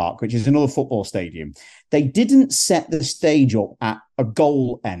Hampden Park, which is another football stadium, they didn't set the stage up at a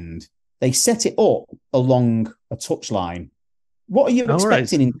goal end. They set it up along a touchline. What are you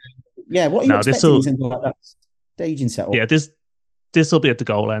expecting? Right. What are you expecting in terms of like that staging setup? Yeah, this will be at the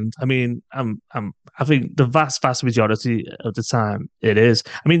goal end. I mean, I think the vast majority of the time it is.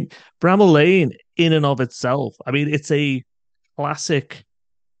 I mean, Bramall Lane in and of itself, I mean, it's a classic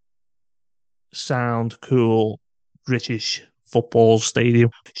sound cool British football stadium.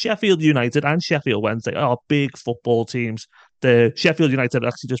 Sheffield United and Sheffield Wednesday are big football teams. The Sheffield United are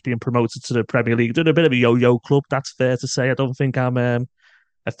actually just being promoted to the Premier League. They're a bit of a yo-yo club, that's fair to say. I don't think I'm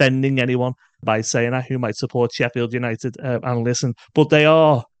offending anyone by saying that who might support Sheffield United and listen. But they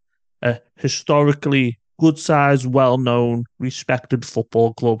are a historically good-sized, well-known, respected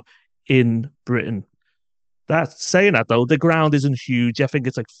football club in Britain. That's saying that though, the ground isn't huge. I think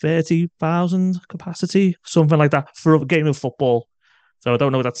it's like 30,000 capacity, something like that for a game of football. So I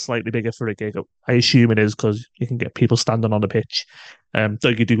don't know if that's slightly bigger for a gig. I assume it is because you can get people standing on the pitch. So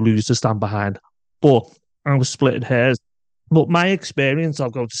you do lose to stand behind. But I was splitting hairs. But my experience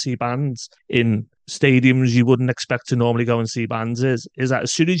of going to see bands in stadiums you wouldn't expect to normally go and see bands is that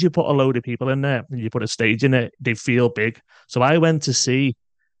as soon as you put a load of people in there and you put a stage in it, they feel big. So I went to see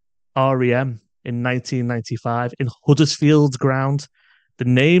REM in 1995 in Huddersfield Ground, the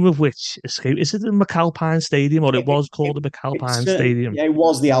name of which escaped. Is it the McAlpine Stadium, or it was called the McAlpine Stadium? Yeah, it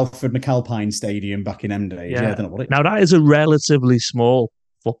was the Alfred McAlpine Stadium back in M days. Yeah, I don't know what it. Now that is a relatively small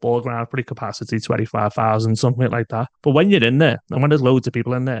football ground, pretty capacity 25,000, something like that. But when you're in there, and when there's loads of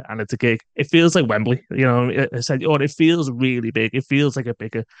people in there, and it's a gig, it feels like Wembley. You know, it feels really big. It feels like a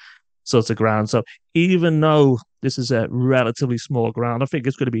bigger sort of ground. So even though this is a relatively small ground, I think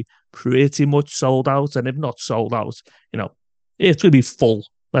it's going to be pretty much sold out. And if not sold out, you know, it's going to be full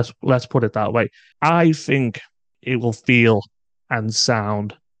Let's put it that way. I think it will feel and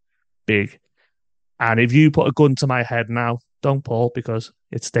sound big. And if you put a gun to my head now, don't pull because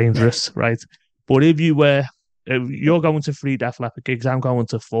it's dangerous, right? But if you're going to 3 Def Leppard gigs, I'm going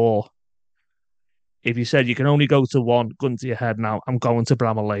to 4. If you said you can only go to one, gun to your head now, I'm going to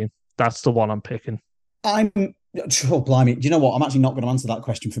Bramall Lane. That's the one I'm picking. Oh, blimey. Do you know what? I'm actually not going to answer that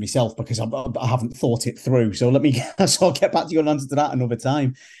question for myself because I haven't thought it through. So so I'll get back to you and answer to that another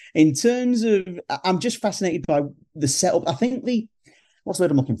time. In terms of, I'm just fascinated by the setup. I think what's the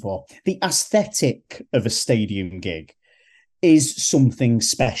word I'm looking for? The aesthetic of a stadium gig is something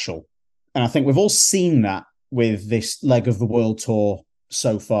special. And I think we've all seen that with this leg of the world tour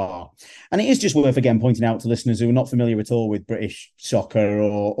so far. And it is just worth, again, pointing out to listeners who are not familiar at all with British soccer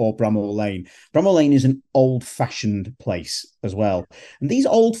or Bramall Lane. Bramall Lane is an old-fashioned place as well. And these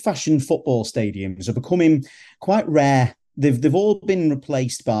old-fashioned football stadiums are becoming quite rare. They've all been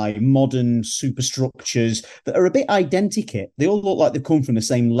replaced by modern superstructures that are a bit identikit. They all look like they've come from the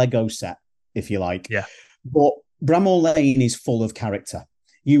same Lego set, if you like. Yeah. But Bramall Lane is full of character.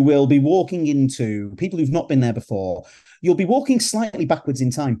 You will be walking into people who've not been there before. You'll be walking slightly backwards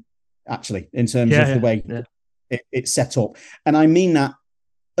in time, actually, in terms of the way it's set up. And I mean that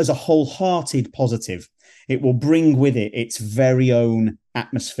as a wholehearted positive. It will bring with it its very own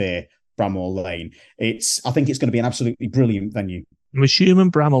atmosphere, Bramall Lane. I think it's going to be an absolutely brilliant venue. I'm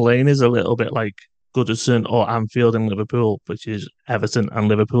assuming Bramall Lane is a little bit like Goodison or Anfield in Liverpool, which is Everton and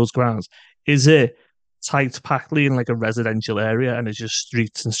Liverpool's grounds. Is it tight, packly in like a residential area and it's just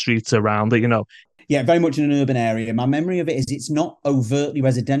streets and streets around it, Yeah, very much in an urban area. My memory of it is it's not overtly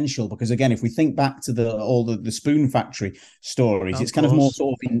residential because, again, if we think back to all the Spoon Factory stories, it's kind of more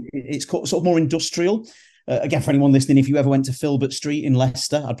sort of more industrial. Again, for anyone listening, if you ever went to Filbert Street in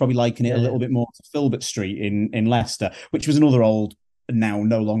Leicester, I'd probably liken it a little bit more to Filbert Street in Leicester, which was another old, now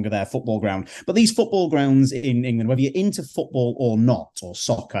no longer there, football ground. But these football grounds in England, whether you're into football or not, or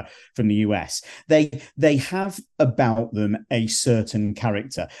soccer from the US, they have about them a certain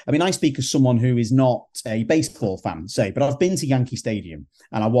character. I mean, I speak as someone who is not a baseball fan, say, but I've been to Yankee Stadium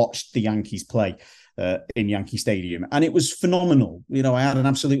and I watched the Yankees play in Yankee Stadium, and it was phenomenal. I had an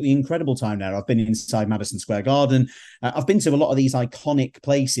absolutely incredible time there. I've been inside Madison Square Garden. I've been to a lot of these iconic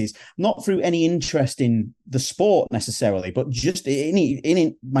places, not through any interest in the sport necessarily, but just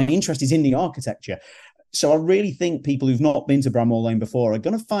in my interest is in the architecture. So I really think people who've not been to Bramall Lane before are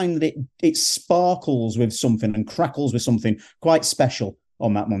going to find that it sparkles with something and crackles with something quite special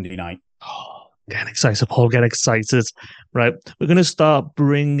on that Monday night. Get excited, Paul. Get excited. Right. We're going to start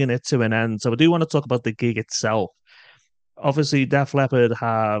bringing it to an end. So I do want to talk about the gig itself. Obviously, Def Leppard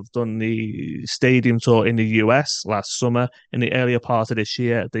have done the stadium tour in the US last summer. In the earlier part of this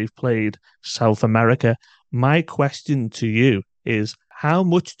year, they've played South America. My question to you is, how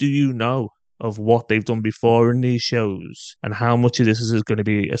much do you know of what they've done before in these shows? And how much of this is going to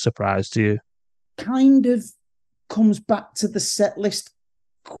be a surprise to you? Kind of comes back to the set list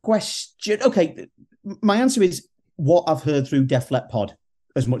question. Okay, my answer is what I've heard through Def Leppard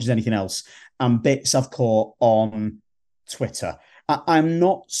as much as anything else, and bits I've caught on Twitter. I'm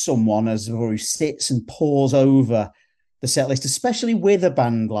not someone who sits and pores over the set list, especially with a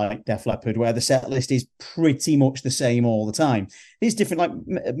band like Def Leppard, where the set list is pretty much the same all the time. It's different. Like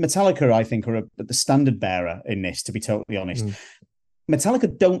Metallica, I think, are the standard bearer in this, to be totally honest.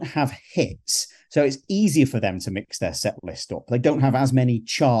 Metallica don't have hits, so it's easier for them to mix their set list up. They don't have as many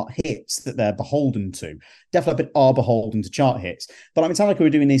chart hits that they're beholden to. Def Leppard are beholden to chart hits. But like Metallica are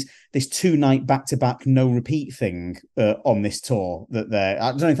doing this 2-night back-to-back no-repeat thing on this tour. I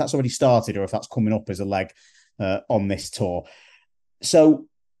don't know if that's already started or if that's coming up as a leg on this tour. So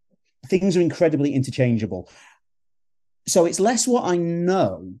things are incredibly interchangeable. So it's less what I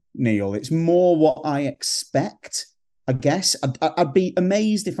know, Neil. It's more what I expect. I guess I'd be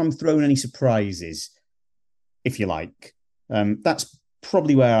amazed if I'm thrown any surprises, if you like. That's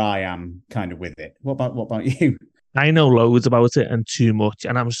probably where I am kind of with it. What about you? I know loads about it and too much,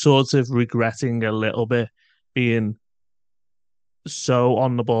 and I'm sort of regretting a little bit being so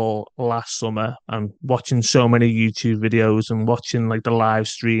on the ball last summer and watching so many YouTube videos and watching like the live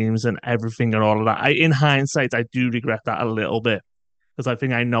streams and everything and all of that. In hindsight, I do regret that a little bit because I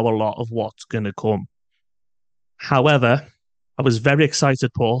think I know a lot of what's going to come. However, I was very excited,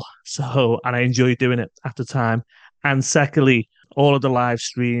 Paul, and I enjoyed doing it at the time. And secondly, all of the live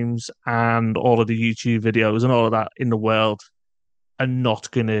streams and all of the YouTube videos and all of that in the world are not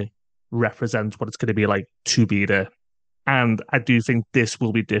going to represent what it's going to be like to be there. And I do think this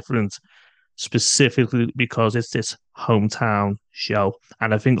will be different, specifically because it's this hometown show.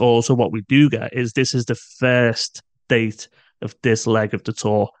 And I think also what we do get is this is the first date of this leg of the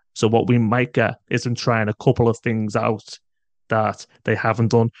tour. So what we might get is them trying a couple of things out that they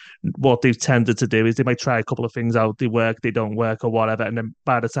haven't done. What they've tended to do is they might try a couple of things out, they work, they don't work, or whatever. And then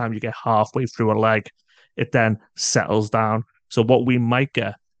by the time you get halfway through a leg, it then settles down. So what we might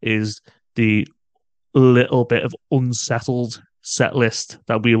get is the little bit of unsettled set list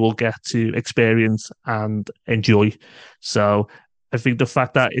that we will get to experience and enjoy. So I think the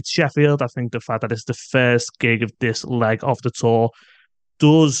fact that it's Sheffield, I think the fact that it's the first gig of this leg of the tour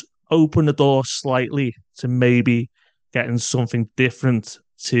does open the door slightly to maybe getting something different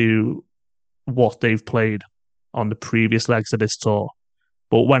to what they've played on the previous legs of this tour.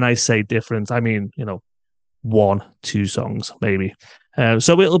 But when I say different, I mean, 1, 2 songs maybe.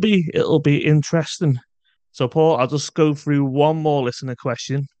 So it'll be interesting. So Paul, I'll just go through one more listener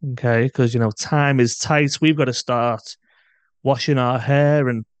question, okay? Because time is tight. We've got to start washing our hair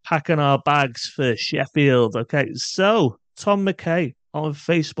and packing our bags for Sheffield. Okay, so Tom McKay on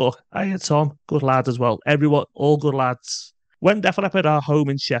Facebook. Hiya, Tom. Good lad as well. Everyone, all good lads. When Def Leppard are home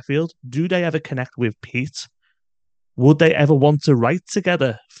in Sheffield, do they ever connect with Pete? Would they ever want to write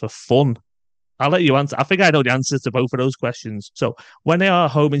together for fun? I'll let you answer. I think I know the answers to both of those questions. So when they are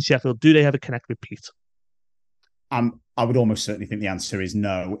home in Sheffield, do they ever connect with Pete? I would almost certainly think the answer is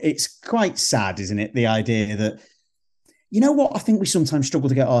no. It's quite sad, isn't it? The idea that, what I think we sometimes struggle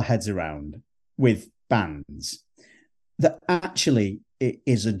to get our heads around with bands, that actually it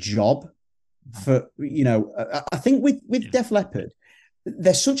is a job for, I think with Def Leppard,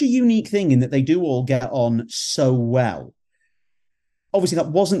 they're such a unique thing in that they do all get on so well. Obviously,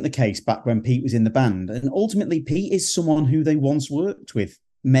 that wasn't the case back when Pete was in the band. And ultimately, Pete is someone who they once worked with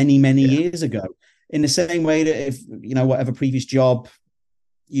many, many years ago. In the same way that if, whatever previous job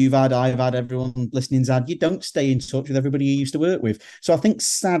you've had, I've had, everyone listening's had, you don't stay in touch with everybody you used to work with. So I think,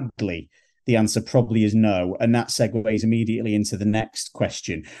 sadly, the answer probably is no. And that segues immediately into the next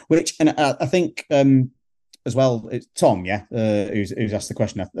question, which, and I think as well, it's Tom, who's asked the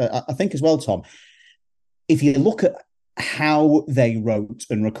question. I think as well, Tom, if you look at how they wrote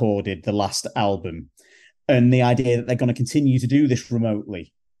and recorded the last album and the idea that they're going to continue to do this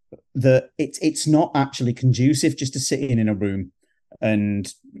remotely, that it's not actually conducive just to sitting in a room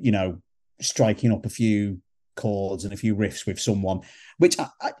and, striking up a few chords and a few riffs with someone, which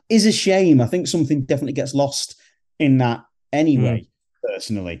is a shame. I think something definitely gets lost in that anyway,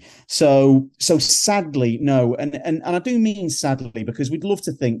 personally. So sadly, no. And I do mean sadly, because we'd love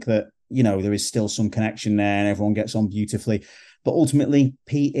to think that, there is still some connection there and everyone gets on beautifully. But ultimately,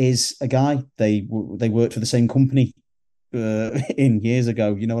 Pete is a guy. They worked for the same company in years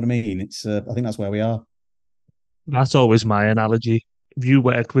ago. You know what I mean? It's I think that's where we are. That's always my analogy. If you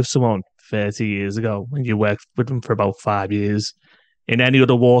worked with someone 30 years ago and you worked with them for about 5 years, in any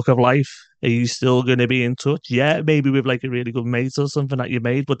other walk of life, are you still going to be in touch? Yeah, maybe with like a really good mate or something that you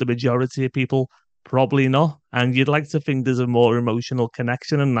made, but the majority of people, probably not. And you'd like to think there's a more emotional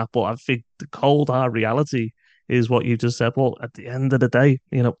connection in that, but I think the cold hard reality is what you just said. Well, at the end of the day,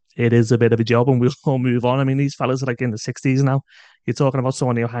 it is a bit of a job and we'll all move on. I mean, these fellas are like in the 60s now. You're talking about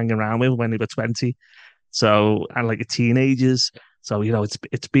someone you're hanging around with when they were 20. So, and like teenagers. So,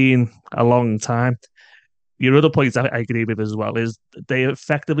 it's been a long time. Your other points I agree with as well is they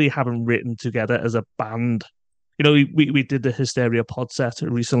effectively haven't written together as a band. We did the Hysteria pod set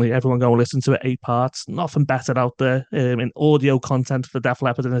recently. Everyone go and listen to it, 8 parts. Nothing better out there in audio content for Def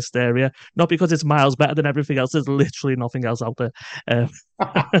Leppard and Hysteria. Not because it's miles better than everything else. There's literally nothing else out there.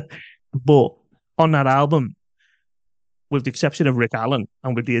 But on that album, with the exception of Rick Allen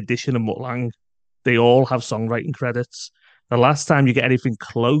and with the addition of Mutt Lange, they all have songwriting credits. The last time you get anything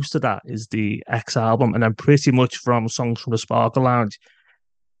close to that is the X album, and then pretty much from Songs from the Sparkle Lounge,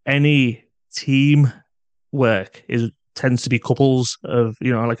 any team work tends to be couples of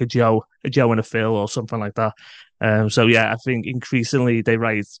like a Joe and a Phil or something like that. So yeah, I think increasingly they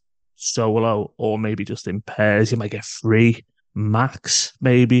write solo or maybe just in pairs. You might get 3 max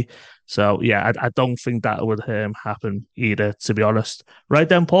maybe. So yeah, I don't think that would happen either, to be honest. Right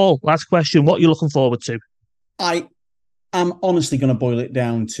then, Paul, last question. What are you looking forward to? I'm honestly going to boil it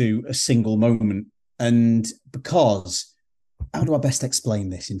down to a single moment. And because, how do I best explain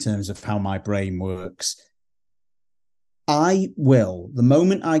this in terms of how my brain works? The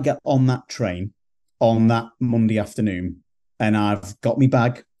moment I get on that train on that Monday afternoon, and I've got my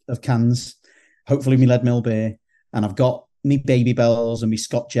bag of cans, hopefully my lead mill beer, and I've got me Baby Bells and me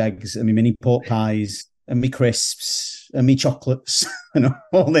Scotch eggs and me mini pork pies and me crisps and me chocolates and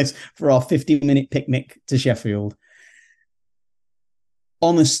all this for our 50-minute picnic to Sheffield.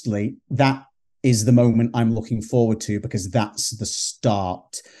 Honestly, that is the moment I'm looking forward to, because that's the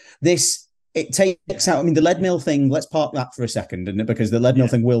start. This it takes out. I mean, the lead mill thing. Let's park that for a second, and because the lead mill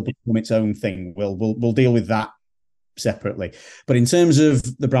thing will become its own thing. We'll deal with that separately. But in terms of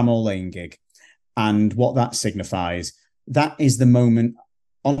the Bramall Lane gig and what that signifies, that is the moment,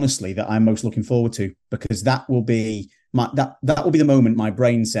 honestly, that I'm most looking forward to, because that will be that will be the moment my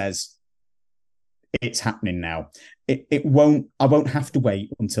brain says it's happening now. I won't have to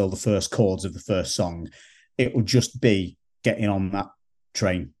wait until the first chords of the first song. It will just be getting on that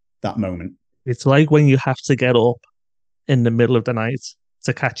train, that moment. It's like when you have to get up in the middle of the night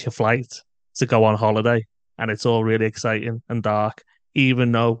to catch your flight to go on holiday, and it's all really exciting and dark.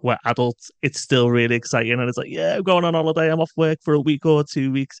 Even though we're adults, it's still really exciting. And it's like, yeah, I'm going on holiday. I'm off work for a week or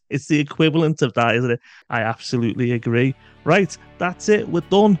 2 weeks. It's the equivalent of that, isn't it? I absolutely agree. Right, that's it. We're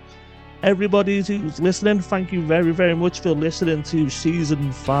done. Everybody who's listening, thank you very, very much for listening to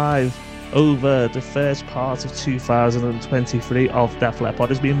Season 5 over the first part of 2023 of Def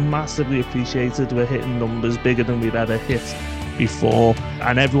Leppard. It's been massively appreciated. We're hitting numbers bigger than we've ever hit before.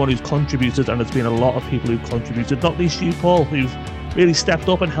 And everyone who's contributed, and there's been a lot of people who've contributed, not least you, Paul, who've really stepped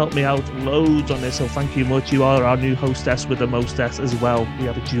up and helped me out loads on this, so thank you much. You are our new hostess with the mostess as well. We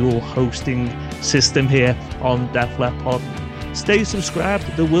have a dual hosting system here on Def Leppard. Stay subscribed,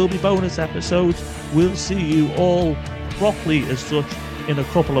 there will be bonus episodes. We'll see you all properly as such in a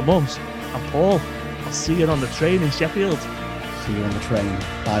couple of months. And Paul, I'll see you on the train in Sheffield. See you on the train.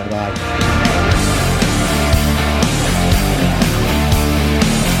 Bye bye.